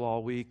Bible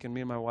all week and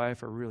me and my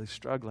wife are really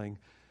struggling.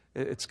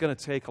 It's going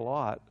to take a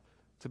lot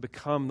to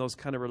become those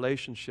kind of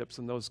relationships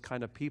and those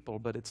kind of people.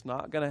 But it's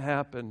not going to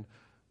happen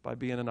by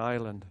being an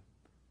island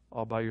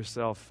all by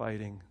yourself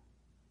fighting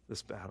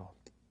this battle.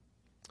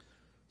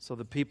 So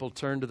the people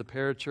turn to the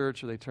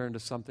parachurch or they turn to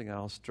something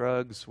else,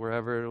 drugs,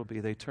 wherever it'll be,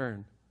 they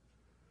turn.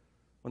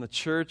 When the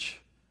church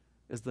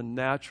is the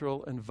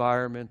natural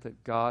environment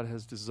that God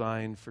has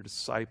designed for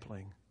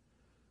discipling,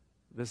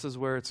 this is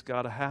where it's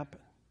got to happen.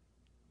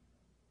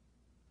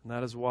 And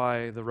that is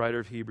why the writer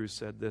of Hebrews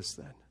said this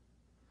then.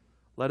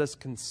 Let us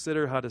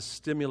consider how to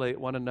stimulate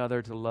one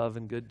another to love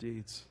and good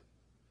deeds,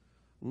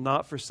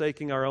 not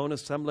forsaking our own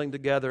assembling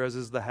together, as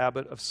is the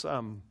habit of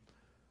some,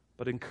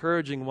 but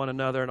encouraging one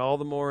another, and all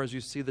the more as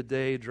you see the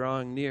day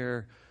drawing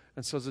near.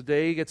 And so as the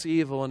day gets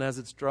evil and as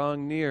it's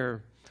drawing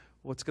near,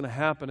 what's going to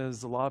happen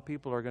is a lot of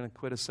people are going to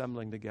quit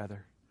assembling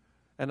together.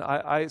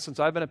 And since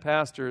I've been a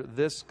pastor,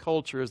 this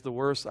culture is the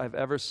worst I've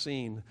ever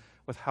seen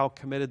with how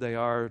committed they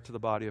are to the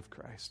body of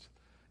Christ.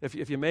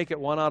 If you make it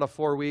 1 out of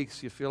 4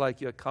 weeks, you feel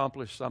like you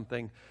accomplished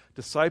something.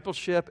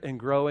 Discipleship and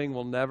growing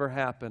will never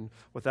happen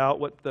without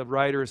what the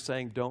writer is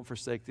saying, don't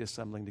forsake the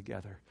assembling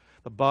together.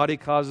 The body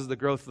causes the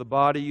growth of the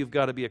body. You've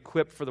got to be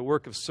equipped for the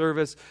work of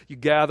service. You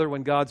gather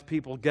when God's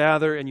people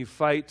gather, and you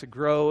fight to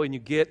grow, and you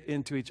get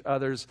into each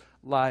other's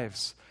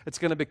lives. It's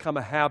going to become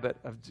a habit.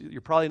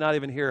 You're probably not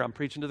even here. I'm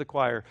preaching to the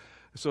choir.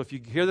 So if you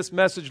hear this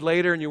message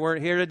later and you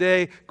weren't here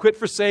today, quit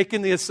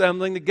forsaking the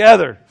assembling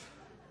together.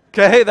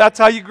 Okay? That's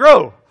how you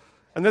grow.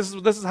 And this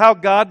is how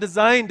God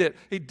designed it.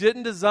 He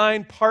didn't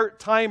design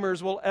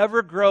part-timers will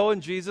ever grow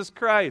in Jesus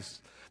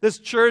Christ. This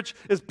church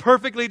is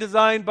perfectly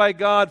designed by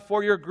God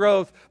for your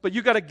growth, but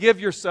you got to give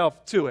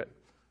yourself to it.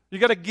 You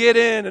got to get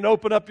in and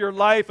open up your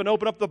life and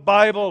open up the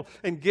Bible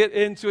and get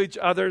into each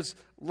other's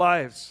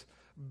lives.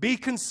 Be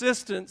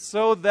consistent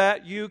so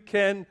that you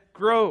can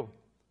grow.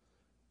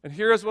 And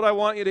here's what I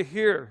want you to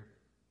hear.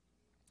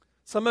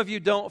 Some of you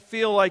don't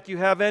feel like you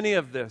have any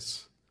of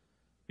this.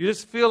 You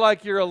just feel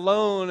like you're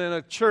alone in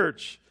a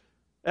church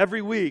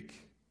every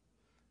week.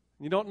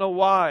 You don't know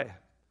why.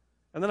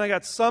 And then I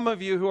got some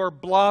of you who are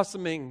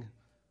blossoming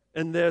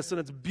in this, and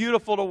it's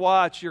beautiful to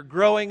watch. You're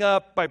growing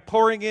up by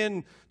pouring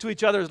into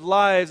each other's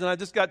lives, and I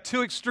just got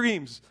 2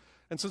 extremes.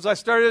 And since I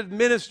started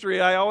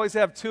ministry, I always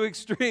have 2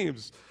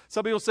 extremes.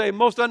 Some people say,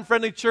 most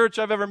unfriendly church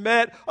I've ever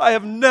met. I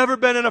have never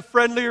been in a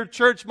friendlier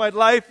church. My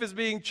life is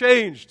being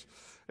changed.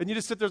 And you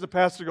just sit there as a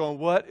pastor going,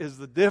 what is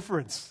the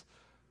difference?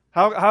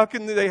 How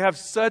can they have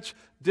such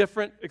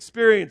different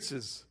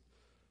experiences?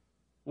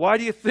 Why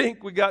do you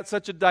think we got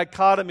such a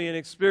dichotomy in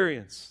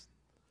experience?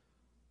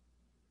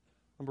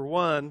 Number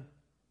one,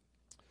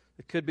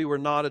 it could be we're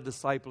not a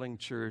discipling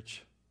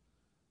church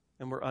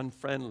and we're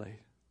unfriendly.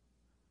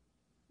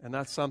 And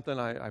that's something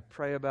I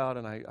pray about,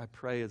 and I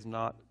pray is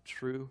not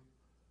true.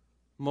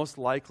 Most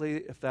likely,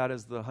 if that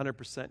is the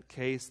 100%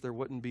 case, there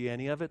wouldn't be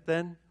any of it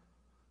then.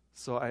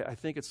 So I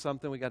think it's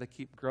something we got to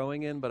keep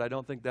growing in, but I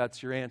don't think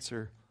that's your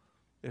answer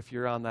if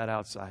you're on that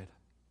outside.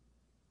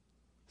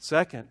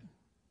 Second,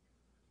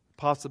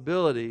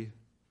 possibility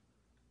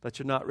that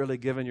you're not really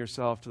giving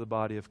yourself to the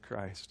body of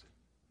Christ.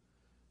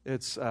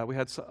 We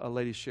had a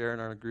lady share in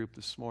our group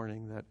this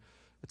morning that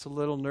it's a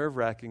little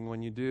nerve-wracking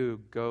when you do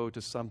go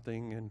to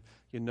something and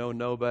you know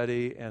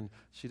nobody, and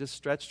she just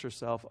stretched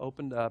herself,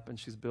 opened up, and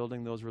she's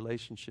building those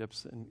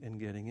relationships and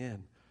getting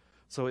in.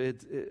 So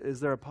is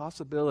there a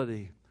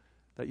possibility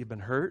that you've been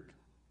hurt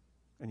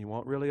and you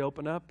won't really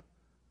open up?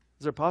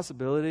 Is there a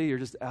possibility you're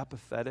just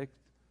apathetic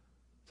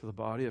to the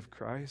body of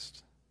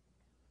Christ?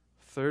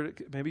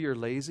 Third, maybe you're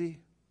lazy.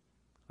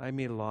 I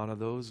meet a lot of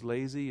those.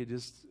 Lazy,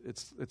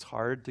 it's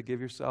hard to give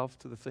yourself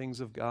to the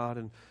things of God,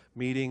 and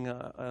meeting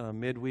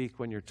midweek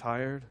when you're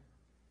tired.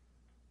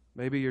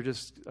 Maybe you're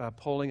just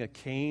pulling a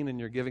cane and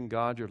you're giving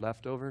God your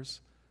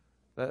leftovers.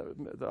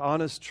 The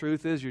honest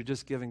truth is you're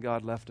just giving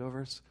God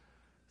leftovers,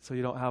 so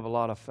you don't have a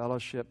lot of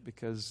fellowship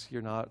because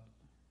you're not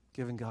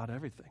giving God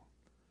everything.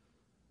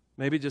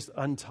 Maybe just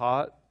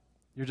untaught.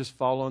 You're just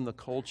following the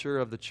culture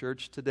of the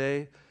church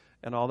today,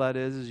 and all that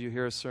is you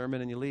hear a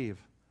sermon and you leave.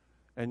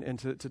 And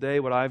today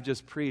what I've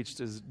just preached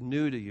is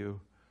new to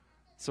you.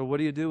 So what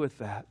do you do with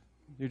that?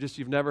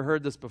 You've never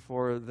heard this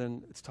before,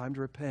 then it's time to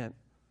repent.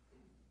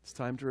 It's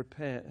time to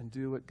repent and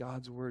do what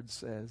God's word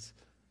says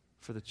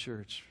for the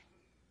church.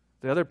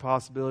 The other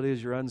possibility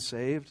is you're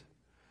unsaved.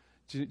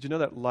 Do you know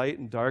that light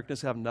and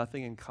darkness have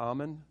nothing in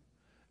common?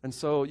 And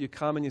so you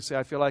come and you say,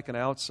 I feel like an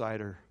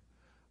outsider.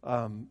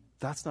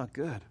 That's not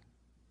good.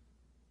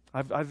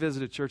 I've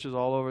visited churches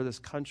all over this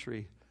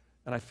country,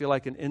 and I feel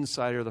like an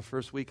insider the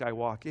first week I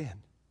walk in.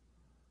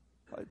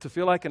 To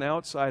feel like an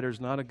outsider is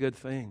not a good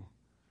thing.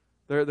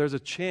 There's a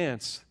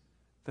chance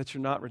that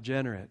you're not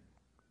regenerate,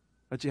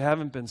 that you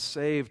haven't been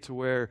saved to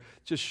where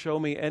just show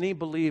me any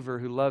believer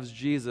who loves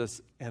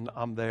Jesus and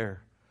I'm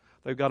there.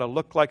 They've got to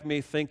look like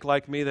me, think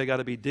like me, they got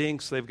to be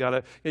dinks, they've got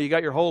to, you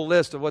got your whole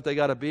list of what they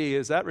got to be.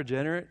 Is that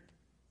regenerate?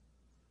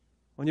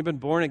 When you've been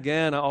born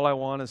again, all I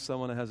want is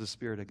someone that has the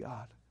Spirit of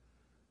God.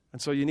 And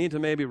so you need to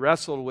maybe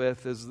wrestle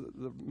with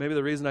maybe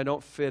the reason I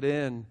don't fit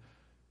in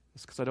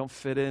is because I don't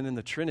fit in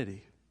the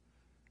Trinity.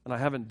 And I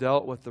haven't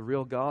dealt with the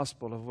real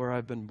gospel of where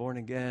I've been born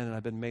again and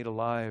I've been made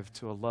alive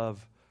to a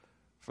love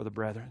for the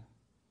brethren.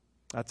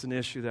 That's an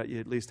issue that you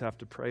at least have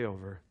to pray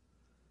over.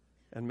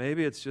 And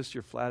maybe it's just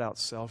you're flat out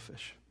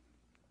selfish.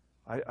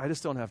 I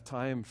just don't have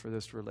time for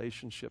this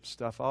relationship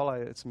stuff.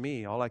 It's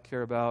me. All I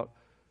care about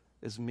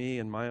is me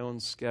and my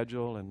own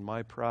schedule and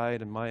my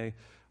pride and my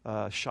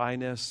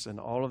shyness and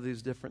all of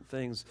these different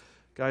things.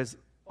 Guys,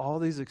 all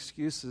these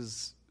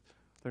excuses,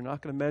 they're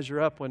not going to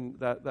measure up when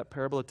that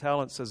parable of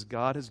talents says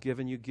God has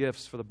given you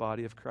gifts for the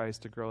body of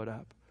Christ to grow it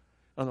up.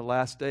 On the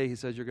last day, he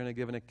says, you're going to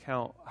give an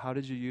account. How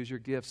did you use your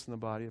gifts in the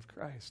body of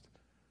Christ?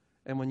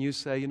 And when you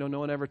say, no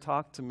one ever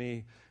talked to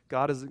me,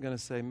 God isn't going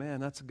to say, man,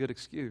 that's a good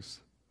excuse.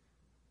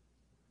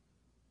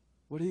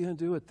 What are you going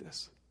to do with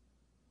this?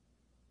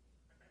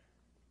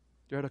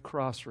 You're at a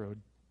crossroad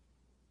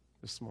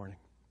this morning.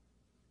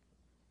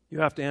 You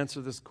have to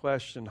answer this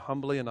question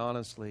humbly and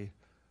honestly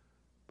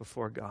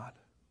before God.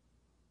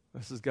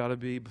 This has got to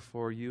be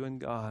before you and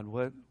God.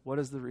 What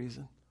is the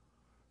reason?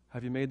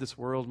 Have you made this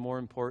world more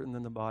important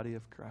than the body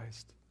of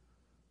Christ?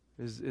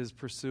 Is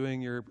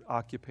pursuing your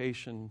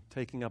occupation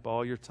taking up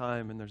all your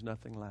time and there's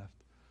nothing left?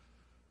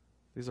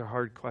 These are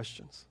hard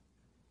questions.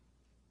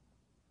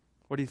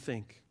 What do you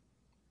think?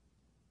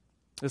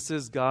 This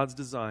is God's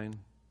design.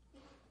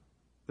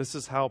 This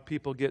is how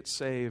people get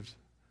saved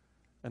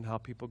and how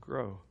people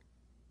grow.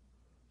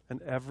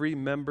 And every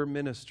member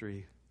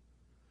ministry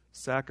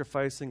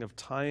sacrificing of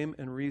time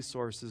and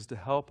resources to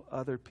help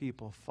other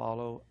people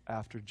follow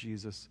after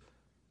Jesus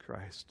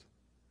Christ.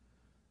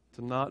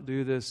 To not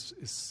do this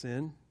is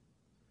sin.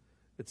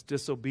 It's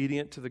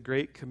disobedient to the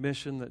Great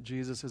Commission that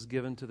Jesus has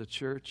given to the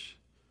church.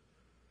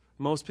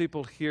 Most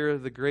people hear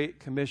the Great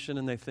Commission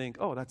and they think,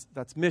 oh,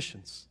 that's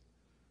missions.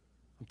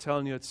 I'm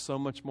telling you, it's so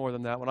much more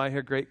than that. When I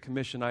hear Great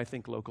Commission, I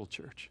think local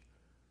church.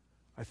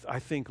 I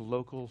think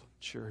local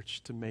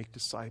church to make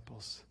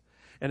disciples.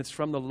 And it's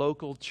from the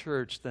local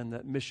church then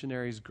that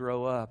missionaries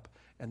grow up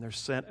and they're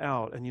sent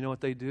out. And you know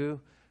what they do?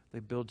 They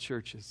build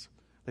churches.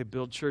 They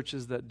build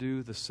churches that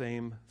do the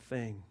same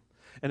thing.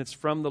 And it's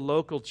from the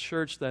local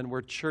church then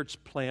where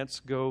church plants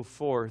go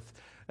forth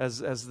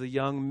as the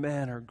young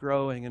men are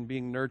growing and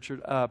being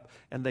nurtured up,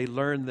 and they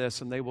learn this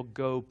and they will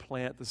go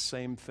plant the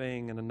same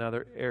thing in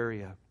another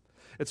area.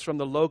 It's from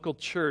the local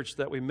church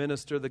that we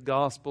minister the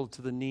gospel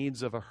to the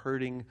needs of a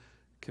hurting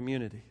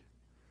community.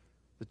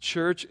 The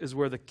church is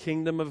where the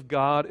kingdom of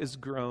God is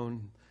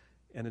grown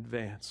and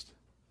advanced.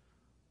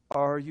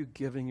 Are you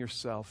giving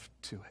yourself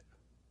to it?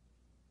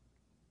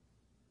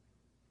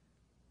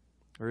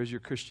 Or is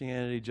your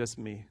Christianity just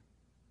me?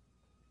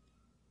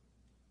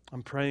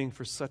 I'm praying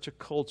for such a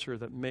culture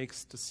that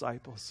makes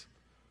disciples.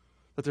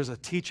 That there's a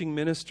teaching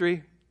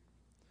ministry,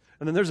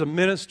 and then there's a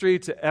ministry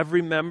to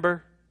every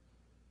member.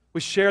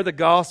 We share the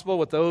gospel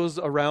with those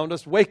around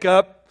us. Wake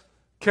up,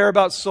 care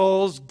about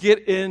souls,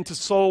 get into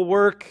soul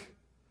work,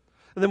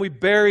 and then we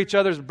bear each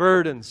other's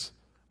burdens.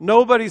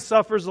 Nobody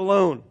suffers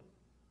alone.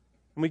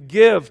 And we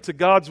give to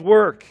God's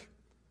work.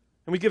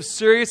 And we give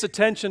serious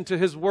attention to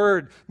His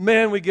Word.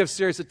 Man, we give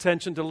serious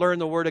attention to learn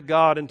the Word of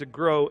God and to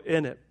grow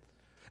in it.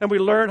 And we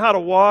learn how to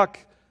walk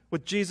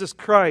with Jesus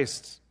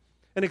Christ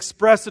and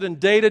express it in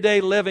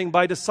day-to-day living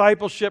by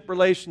discipleship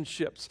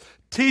relationships.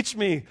 Teach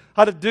me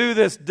how to do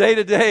this day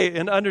to day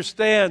and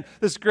understand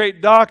this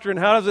great doctrine.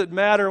 How does it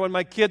matter when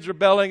my kid's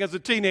rebelling as a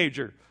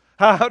teenager?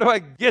 How do I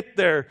get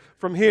there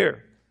from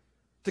here?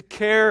 To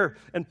care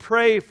and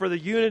pray for the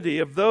unity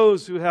of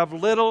those who have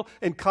little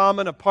in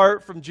common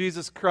apart from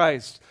Jesus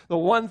Christ. The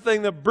one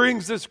thing that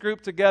brings this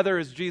group together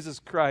is Jesus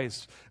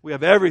Christ. We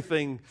have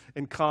everything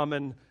in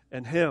common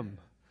in Him.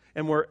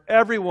 And where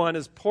everyone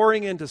is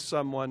pouring into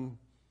someone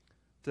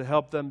to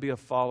help them be a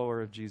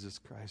follower of Jesus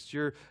Christ.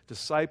 You're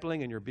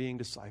discipling and you're being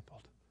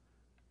discipled.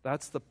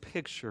 That's the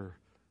picture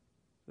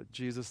that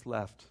Jesus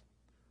left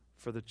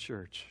for the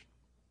church.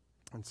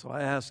 And so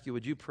I ask you,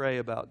 would you pray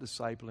about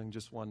discipling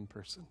just one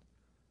person?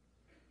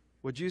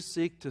 Would you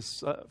seek to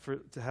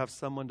have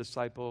someone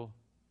disciple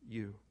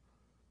you?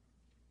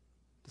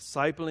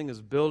 Discipling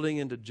is building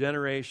into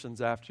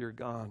generations after you're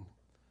gone.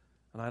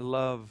 And I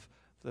love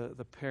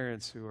the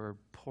parents who are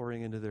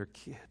pouring into their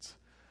kids.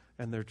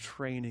 And they're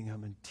training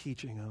them and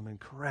teaching them and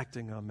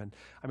correcting them. And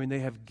I mean, they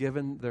have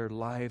given their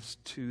lives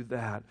to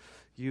that.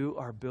 You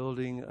are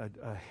building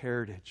a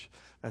heritage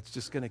that's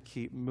just going to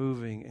keep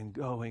moving and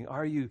going.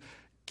 Are you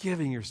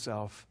giving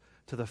yourself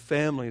to the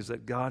families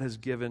that God has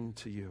given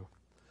to you?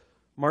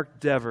 Mark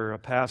Dever, a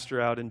pastor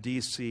out in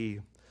D.C.,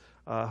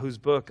 whose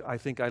book I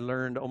think I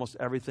learned almost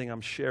everything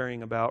I'm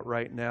sharing about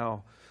right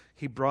now,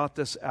 he brought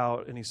this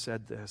out and he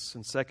said this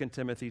in 2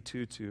 Timothy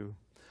 2:2.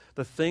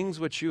 The things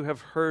which you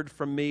have heard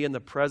from me in the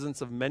presence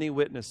of many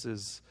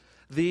witnesses,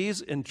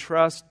 these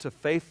entrust to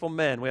faithful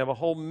men. We have a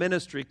whole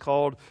ministry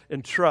called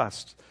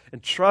Entrust.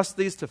 Entrust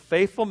these to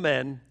faithful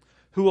men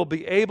who will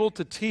be able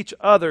to teach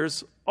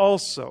others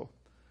also.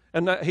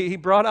 And he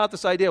brought out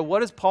this idea.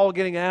 What is Paul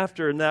getting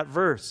after in that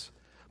verse?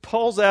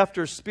 Paul's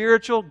after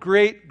spiritual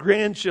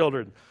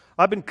great-grandchildren.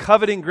 I've been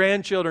coveting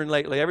grandchildren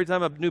lately. Every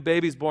time a new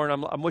baby's born,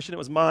 I'm wishing it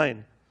was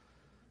mine.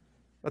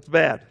 That's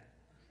bad.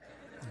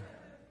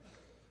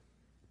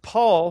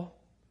 Paul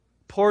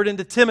poured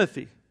into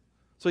Timothy.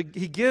 So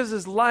he gives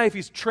his life.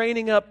 He's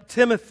training up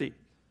Timothy.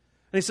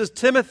 And he says,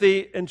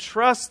 Timothy,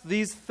 entrust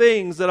these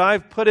things that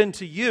I've put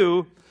into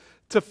you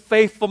to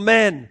faithful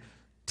men.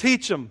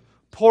 Teach them.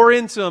 Pour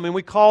into them. And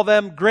we call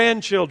them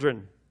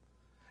grandchildren.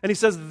 And he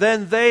says,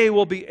 then they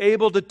will be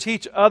able to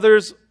teach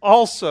others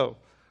also.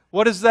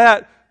 What is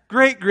that?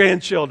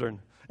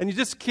 Great-grandchildren. And you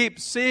just keep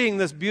seeing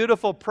this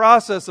beautiful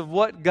process of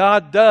what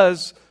God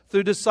does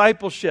through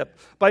discipleship.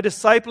 By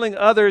discipling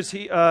others,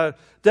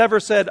 Dever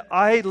said,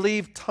 I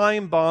leave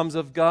time bombs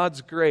of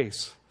God's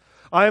grace.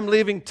 I am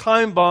leaving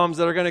time bombs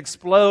that are going to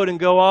explode and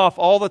go off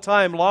all the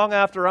time, long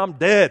after I'm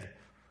dead.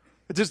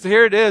 Just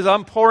here it is,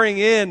 I'm pouring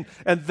in,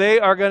 and they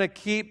are going to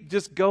keep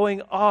just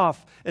going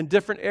off in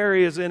different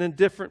areas and in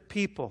different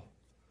people.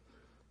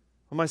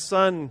 When my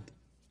son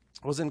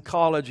was in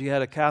college, he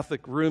had a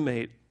Catholic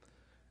roommate,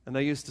 and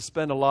they used to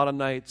spend a lot of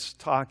nights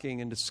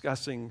talking and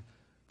discussing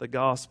the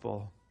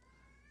gospel.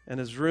 And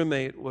his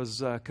roommate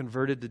was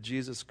converted to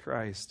Jesus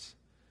Christ.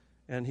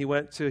 And he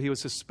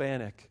was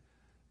Hispanic,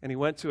 and he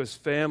went to his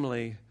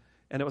family,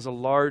 and it was a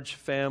large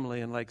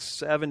family, and like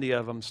 70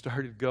 of them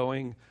started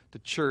going to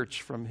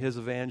church from his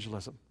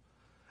evangelism.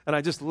 And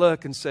I just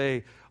look and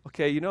say,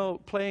 okay,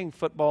 playing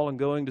football and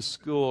going to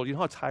school, you know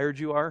how tired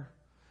you are?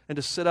 And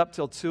to sit up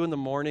till 2 in the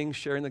morning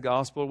sharing the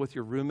gospel with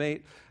your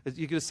roommate,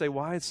 you could just say,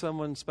 why is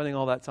someone spending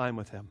all that time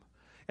with him?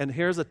 And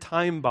here's a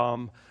time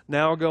bomb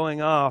now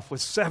going off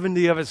with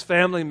 70 of his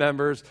family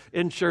members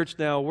in church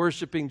now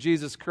worshiping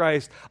Jesus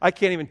Christ. I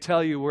can't even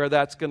tell you where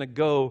that's going to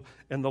go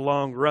in the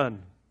long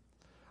run.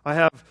 I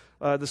have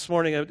this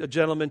morning a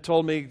gentleman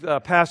told me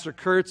Pastor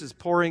Kurtz is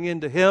pouring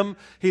into him.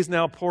 He's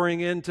now pouring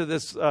into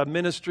this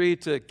ministry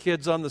to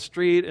kids on the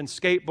street and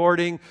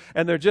skateboarding.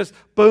 And they're just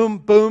boom,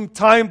 boom,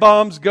 time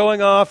bombs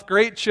going off.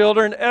 Great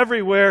children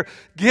everywhere.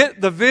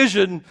 Get the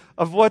vision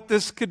of what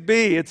this could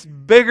be. It's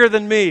bigger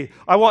than me.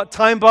 I want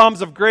time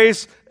bombs of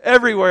grace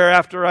everywhere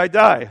after I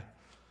die.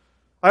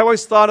 I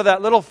always thought of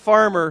that little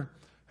farmer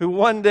who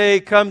one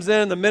day comes in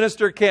and the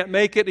minister can't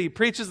make it. He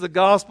preaches the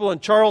gospel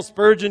and Charles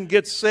Spurgeon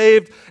gets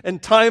saved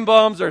and time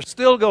bombs are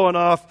still going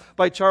off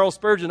by Charles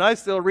Spurgeon. I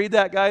still read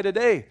that guy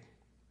today.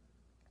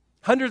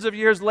 Hundreds of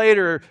years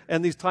later,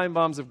 and these time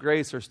bombs of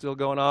grace are still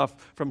going off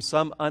from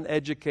some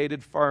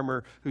uneducated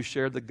farmer who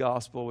shared the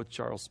gospel with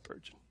Charles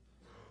Spurgeon.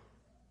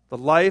 The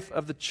life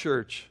of the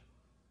church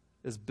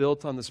is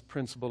built on this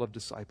principle of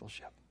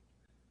discipleship.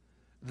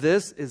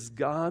 This is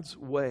God's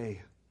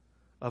way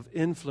of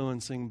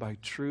influencing by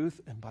truth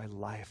and by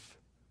life.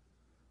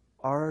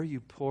 Are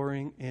you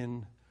pouring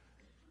in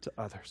to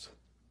others?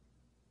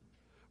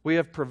 We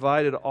have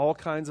provided all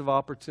kinds of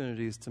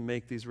opportunities to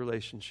make these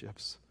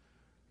relationships.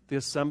 The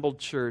assembled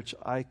church,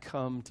 I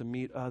come to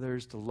meet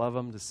others, to love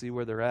them, to see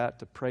where they're at,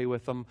 to pray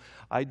with them.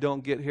 I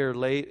don't get here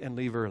late and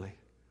leave early.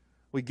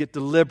 We get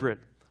deliberate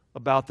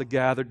about the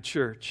gathered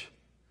church.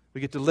 We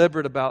get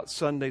deliberate about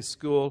Sunday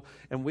school,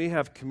 and we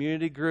have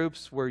community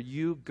groups where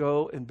you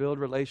go and build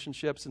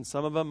relationships, and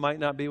some of them might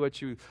not be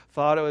what you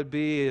thought it would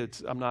be.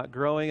 I'm not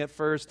growing at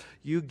first.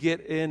 You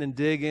get in and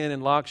dig in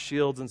and lock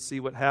shields and see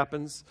what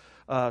happens.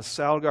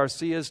 Sal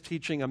Garcia is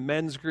teaching a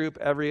men's group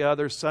every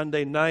other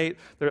Sunday night.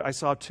 I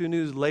saw 2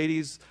 new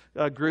ladies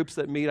groups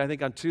that meet, I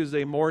think, on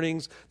Tuesday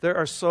mornings. There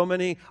are so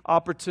many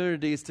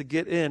opportunities to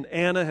get in.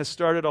 Anna has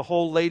started a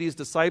whole ladies'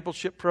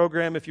 discipleship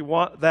program if you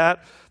want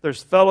that.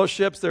 There's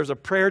fellowships. There's a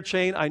prayer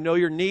chain. I know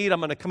your need. I'm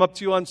going to come up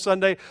to you on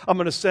Sunday. I'm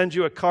going to send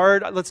you a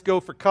card. Let's go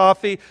for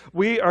coffee.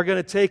 We are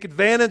going to take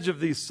advantage of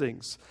these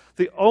things.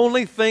 The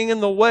only thing in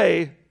the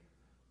way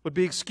would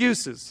be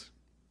excuses.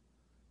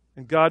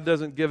 And God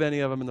doesn't give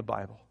any of them in the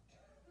Bible.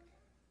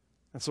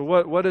 And so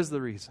what is the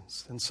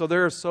reasons? And so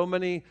there are so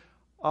many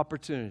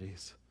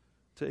opportunities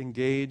to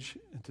engage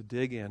and to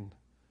dig in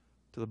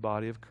to the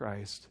body of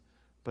Christ.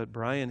 But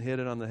Brian hit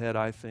it on the head,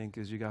 I think,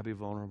 is you got to be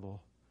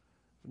vulnerable.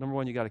 Number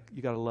one, you got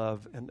to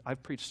love. And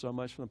I've preached so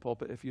much from the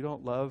pulpit. If you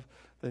don't love,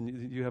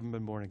 then you haven't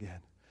been born again.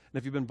 And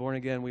if you've been born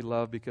again, we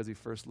love because he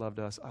first loved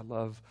us. I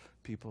love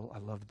people. I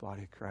love the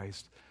body of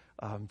Christ.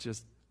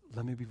 Just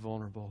let me be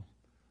vulnerable.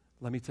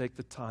 Let me take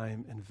the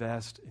time,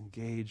 invest,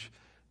 engage,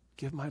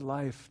 give my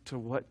life to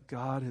what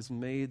God has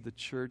made the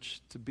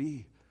church to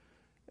be.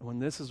 And when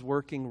this is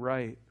working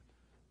right,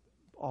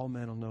 all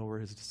men will know we're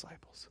his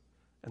disciples.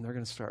 And they're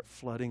going to start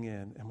flooding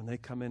in. And when they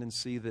come in and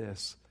see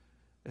this,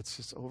 it's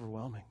just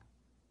overwhelming.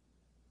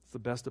 It's the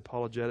best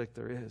apologetic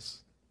there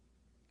is.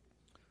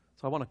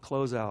 So I want to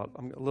close out.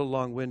 I'm a little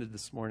long-winded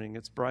this morning.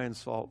 It's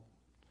Brian's fault.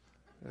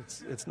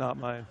 It's not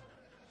mine.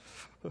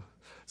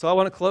 So I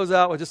want to close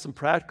out with just some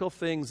practical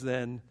things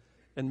then,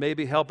 and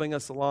maybe helping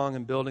us along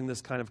in building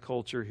this kind of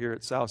culture here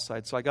at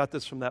Southside. So I got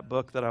this from that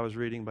book that I was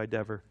reading by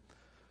Dever.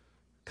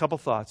 A couple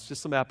thoughts,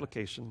 just some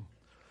application.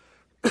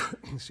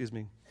 Excuse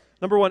me.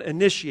 Number one,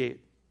 initiate.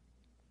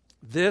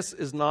 This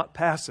is not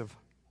passive.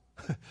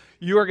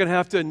 You are going to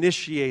have to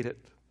initiate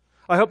it.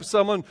 I hope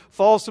someone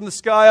falls from the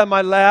sky on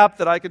my lap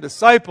that I can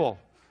disciple.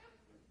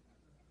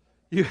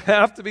 You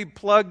have to be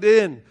plugged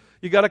in.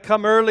 You got to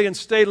come early and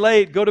stay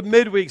late. Go to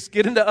midweeks.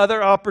 Get into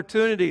other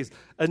opportunities.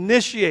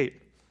 Initiate.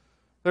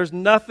 There's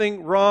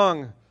nothing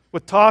wrong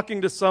with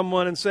talking to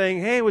someone and saying,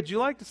 hey, would you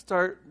like to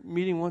start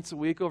meeting once a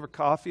week over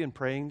coffee and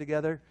praying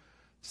together?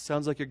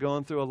 Sounds like you're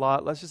going through a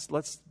lot.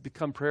 Let's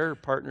become prayer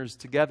partners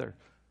together.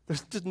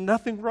 There's just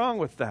nothing wrong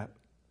with that.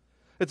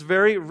 It's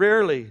very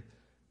rarely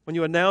when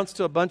you announce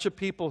to a bunch of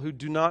people who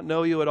do not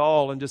know you at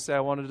all and just say, I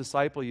want to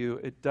disciple you,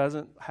 it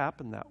doesn't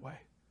happen that way.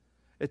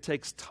 It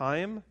takes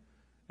time,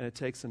 and it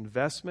takes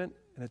investment,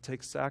 and And it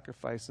takes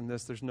sacrifice in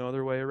this. There's no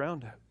other way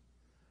around it.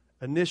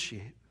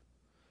 Initiate.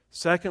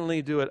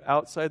 Secondly, do it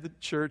outside the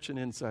church and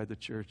inside the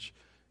church.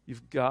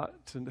 You've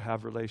got to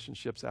have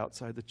relationships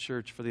outside the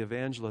church for the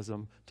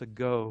evangelism to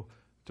go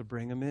to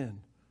bring them in.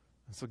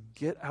 And so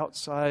get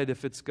outside.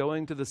 If it's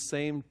going to the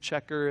same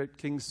checker at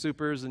King's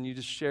Supers and you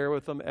just share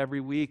with them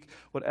every week,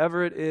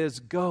 whatever it is,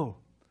 go.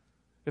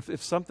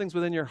 If something's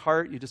within your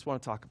heart, you just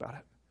want to talk about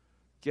it.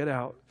 Get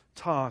out,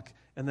 talk,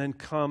 and then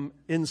come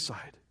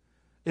inside.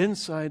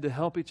 Inside to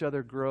help each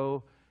other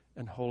grow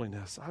in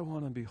holiness. I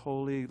want to be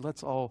holy.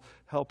 Let's all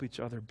help each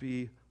other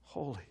be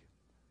holy.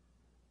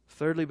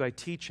 Thirdly, by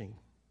teaching.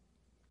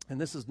 And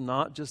this is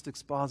not just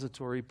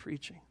expository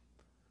preaching.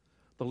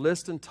 The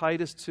list in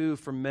Titus 2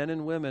 for men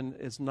and women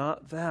is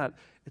not that.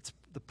 It's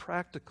the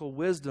practical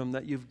wisdom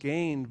that you've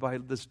gained by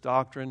this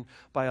doctrine,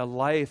 by a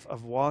life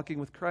of walking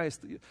with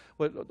Christ.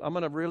 I'm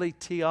going to really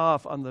tee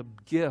off on the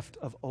gift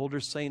of older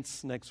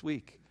saints next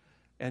week.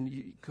 And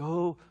you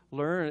go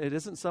learn. It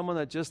isn't someone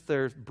that just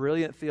they're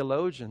brilliant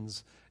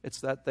theologians.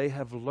 It's that they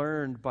have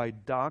learned by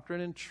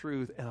doctrine and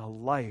truth and a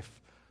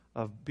life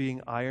of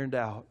being ironed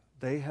out.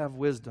 They have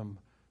wisdom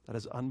that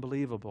is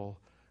unbelievable,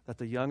 that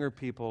the younger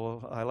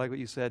people, I like what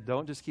you said,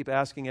 don't just keep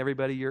asking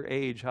everybody your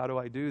age, how do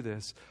I do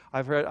this?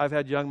 I've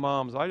had young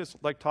moms. I just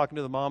like talking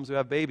to the moms who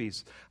have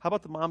babies. How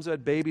about the moms who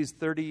had babies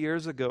 30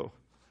 years ago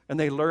and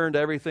they learned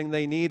everything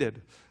they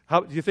needed?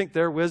 Do you think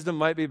their wisdom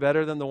might be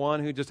better than the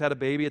one who just had a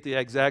baby at the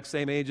exact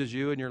same age as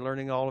you and you're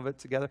learning all of it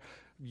together?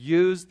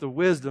 Use the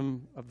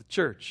wisdom of the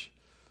church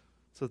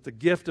so that the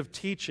gift of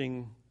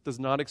teaching does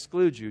not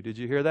exclude you. Did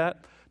you hear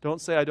that? Don't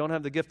say, I don't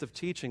have the gift of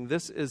teaching.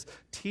 This is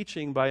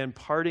teaching by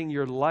imparting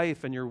your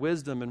life and your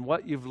wisdom and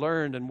what you've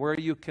learned and where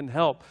you can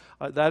help.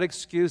 That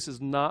excuse is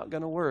not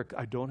going to work.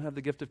 I don't have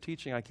the gift of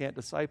teaching. I can't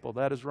disciple.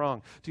 That is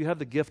wrong. Do you have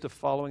the gift of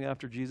following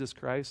after Jesus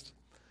Christ?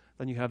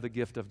 Then you have the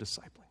gift of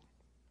discipling.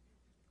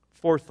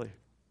 Fourthly,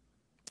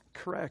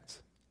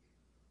 correct.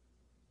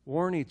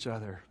 Warn each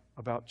other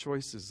about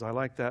choices. I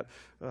like that.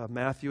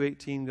 Matthew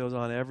 18 goes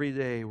on every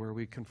day where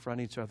we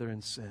confront each other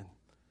in sin.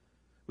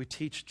 We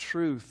teach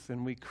truth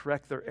and we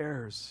correct their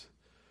errors.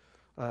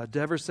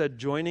 Dever said,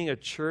 joining a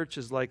church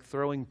is like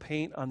throwing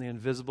paint on the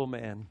invisible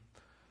man.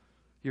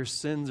 Your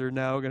sins are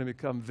now going to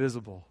become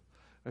visible.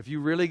 If you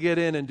really get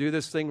in and do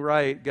this thing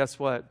right, guess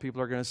what?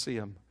 People are going to see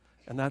them.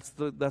 And that's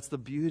the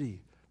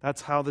beauty.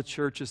 That's how the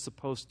church is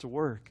supposed to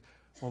work,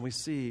 when we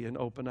see and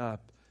open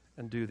up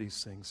and do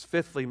these things.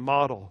 Fifthly,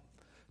 model.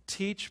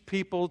 Teach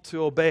people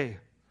to obey.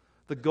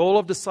 The goal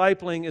of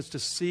discipling is to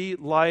see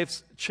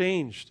lives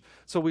changed.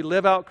 So we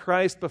live out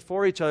Christ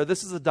before each other.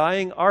 This is a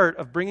dying art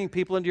of bringing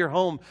people into your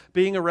home,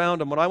 being around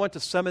them. When I went to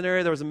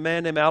seminary, there was a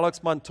man named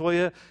Alex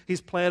Montoya.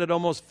 He's planted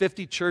almost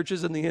 50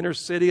 churches in the inner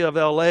city of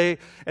L.A.,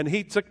 and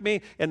he took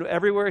me, and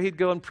everywhere he'd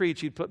go and preach,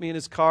 he'd put me in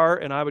his car,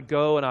 and I would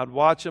go, and I'd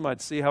watch him.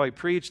 I'd see how he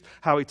preached,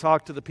 how he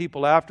talked to the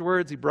people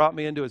afterwards. He brought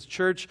me into his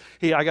church.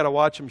 I got to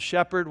watch him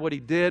shepherd, what he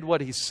did,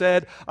 what he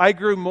said. I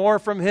grew more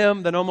from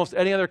him than almost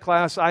any other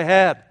class I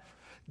had.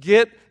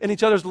 Get in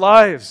each other's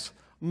lives.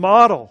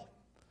 Model.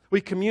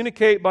 We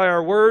communicate by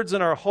our words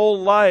and our whole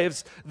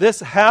lives.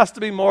 This has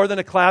to be more than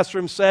a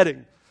classroom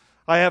setting.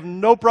 I have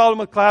no problem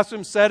with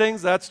classroom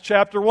settings. That's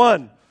chapter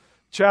 1.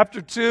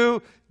 Chapter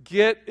 2,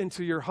 get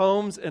into your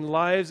homes and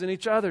lives and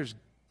each other's.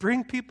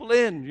 Bring people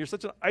in. You're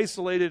such an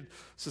isolated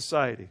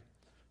society.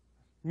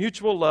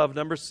 Mutual love,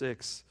 number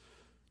 6.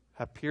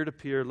 Have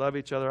peer-to-peer, love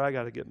each other. I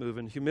got to get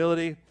moving.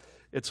 Humility.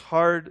 It's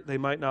hard. They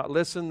might not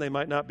listen. They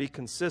might not be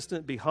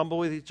consistent. Be humble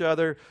with each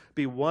other.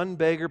 Be one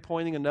beggar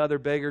pointing another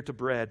beggar to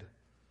bread.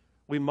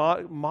 We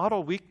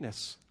model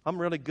weakness. I'm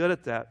really good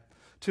at that.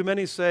 Too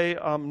many say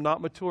I'm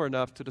not mature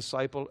enough to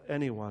disciple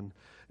anyone.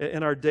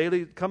 In our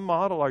come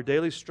model our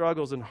daily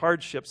struggles and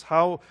hardships,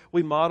 how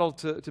we model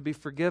to be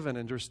forgiven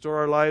and to restore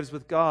our lives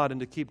with God and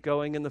to keep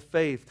going in the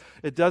faith.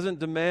 It doesn't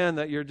demand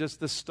that you're just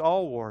the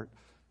stalwart.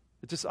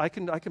 I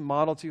can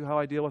model to you how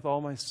I deal with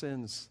all my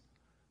sins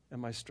and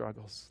my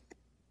struggles.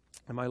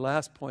 And my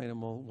last point,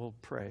 and we'll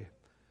pray,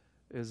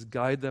 is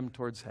guide them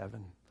towards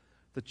heaven.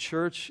 The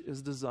church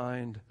is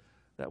designed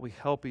that we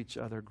help each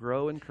other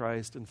grow in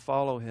Christ and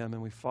follow Him,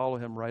 and we follow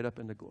Him right up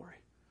into glory.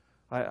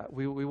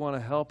 We want to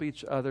help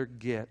each other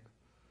get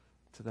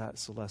to that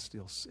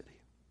celestial city.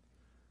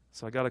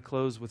 So I got to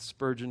close with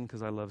Spurgeon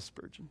because I love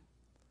Spurgeon.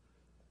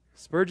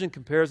 Spurgeon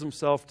compares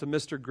himself to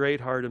Mr.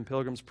 Greatheart in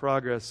Pilgrim's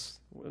Progress,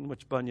 in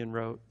which Bunyan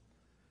wrote.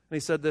 And he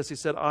said this, he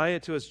said, I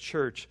to his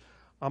church,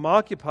 I'm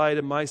occupied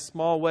in my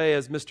small way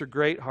as Mr.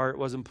 Greatheart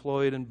was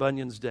employed in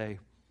Bunyan's day.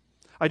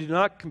 I do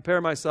not compare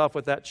myself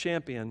with that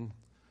champion,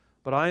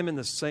 but I am in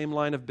the same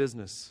line of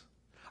business.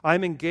 I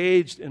am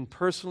engaged in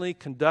personally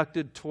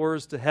conducted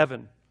tours to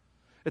heaven.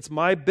 It's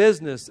my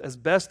business as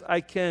best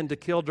I can to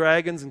kill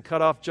dragons and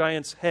cut off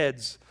giants'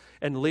 heads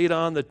and lead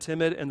on the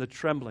timid and the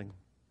trembling.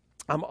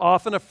 I'm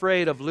often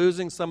afraid of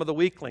losing some of the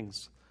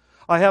weaklings.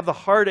 I have the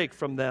heartache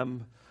from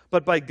them,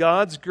 but by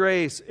God's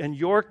grace and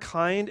your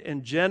kind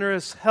and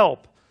generous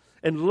help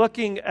in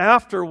looking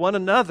after one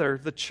another,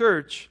 the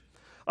church,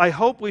 I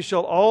hope we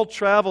shall all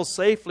travel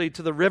safely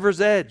to the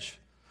river's edge.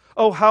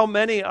 Oh, how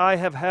many I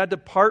have had to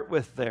part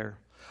with there.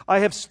 I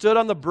have stood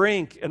on the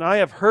brink, and I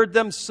have heard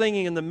them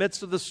singing in the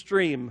midst of the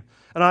stream,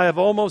 and I have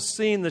almost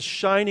seen the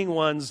shining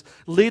ones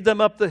lead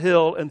them up the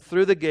hill and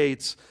through the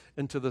gates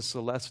into the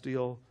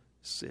celestial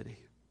city.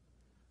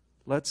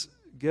 Let's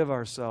give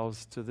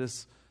ourselves to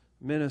this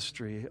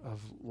ministry of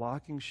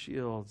locking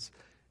shields.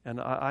 And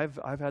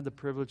I've had the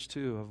privilege,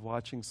 too, of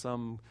watching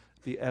some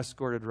be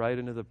escorted right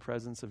into the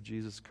presence of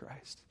Jesus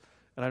Christ.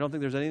 And I don't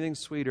think there's anything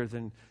sweeter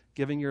than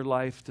giving your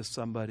life to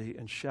somebody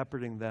and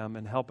shepherding them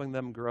and helping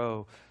them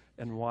grow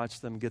and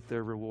watch them get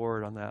their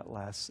reward on that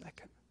last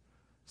second.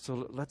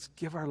 So let's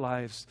give our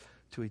lives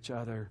to each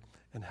other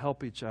and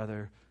help each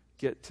other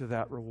get to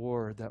that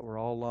reward that we're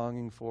all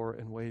longing for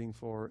and waiting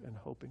for and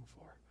hoping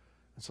for.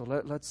 And so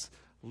let's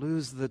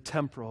lose the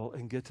temporal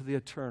and get to the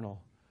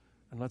eternal.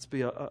 And let's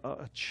be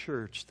a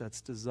church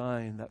that's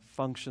designed, that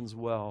functions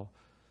well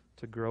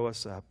to grow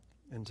us up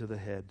into the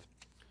head,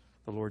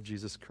 the Lord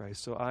Jesus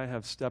Christ. So I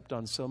have stepped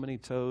on so many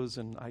toes,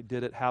 and I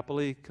did it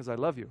happily because I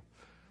love you.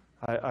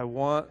 I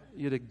want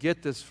you to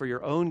get this for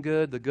your own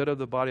good, the good of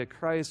the body of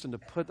Christ, and to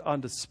put on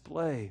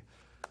display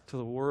to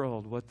the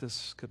world what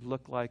this could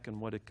look like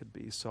and what it could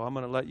be. So I'm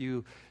going to let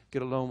you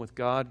get alone with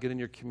God, get in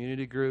your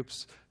community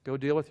groups, go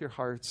deal with your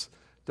hearts.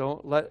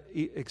 Don't let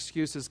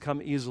excuses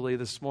come easily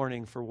this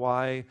morning for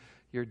why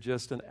you're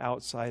just an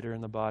outsider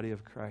in the body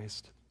of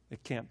Christ.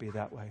 It can't be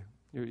that way.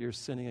 You're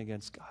sinning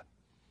against God.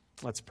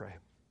 Let's pray.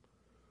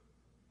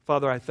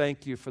 Father, I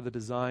thank you for the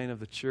design of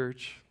the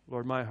church.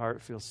 Lord, my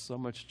heart feels so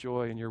much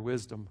joy in your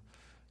wisdom.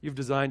 You've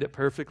designed it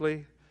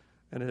perfectly,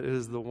 and it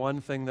is the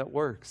one thing that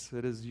works.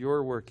 It is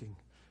your working.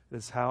 It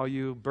is how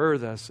you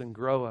birth us and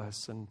grow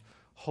us and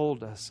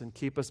hold us and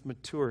keep us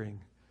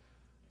maturing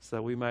so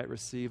that we might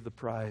receive the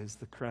prize,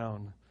 the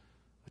crown,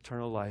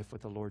 eternal life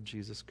with the Lord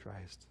Jesus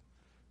Christ.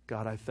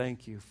 God, I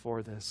thank you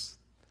for this.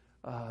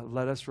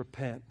 Let us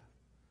repent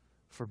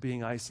for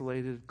being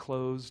isolated,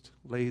 closed,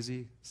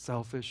 lazy,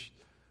 selfish,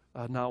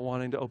 not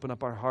wanting to open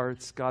up our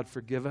hearts. God,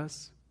 forgive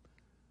us,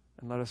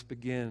 and let us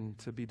begin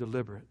to be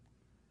deliberate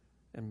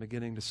and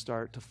beginning to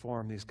start to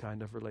form these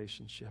kind of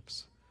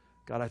relationships.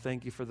 God, I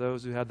thank you for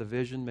those who have the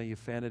vision. May you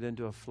fan it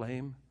into a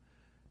flame,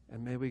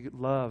 and may we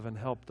love and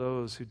help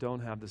those who don't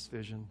have this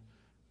vision.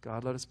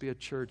 God, let us be a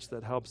church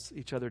that helps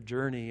each other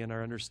journey in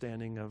our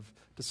understanding of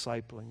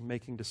discipling,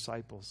 making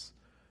disciples.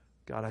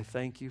 God, I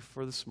thank you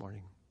for this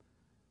morning.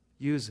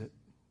 Use it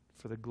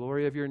for the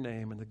glory of your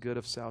name and the good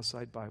of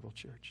Southside Bible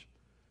Church.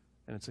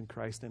 And it's in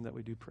Christ's name that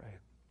we do pray.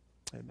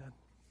 Amen.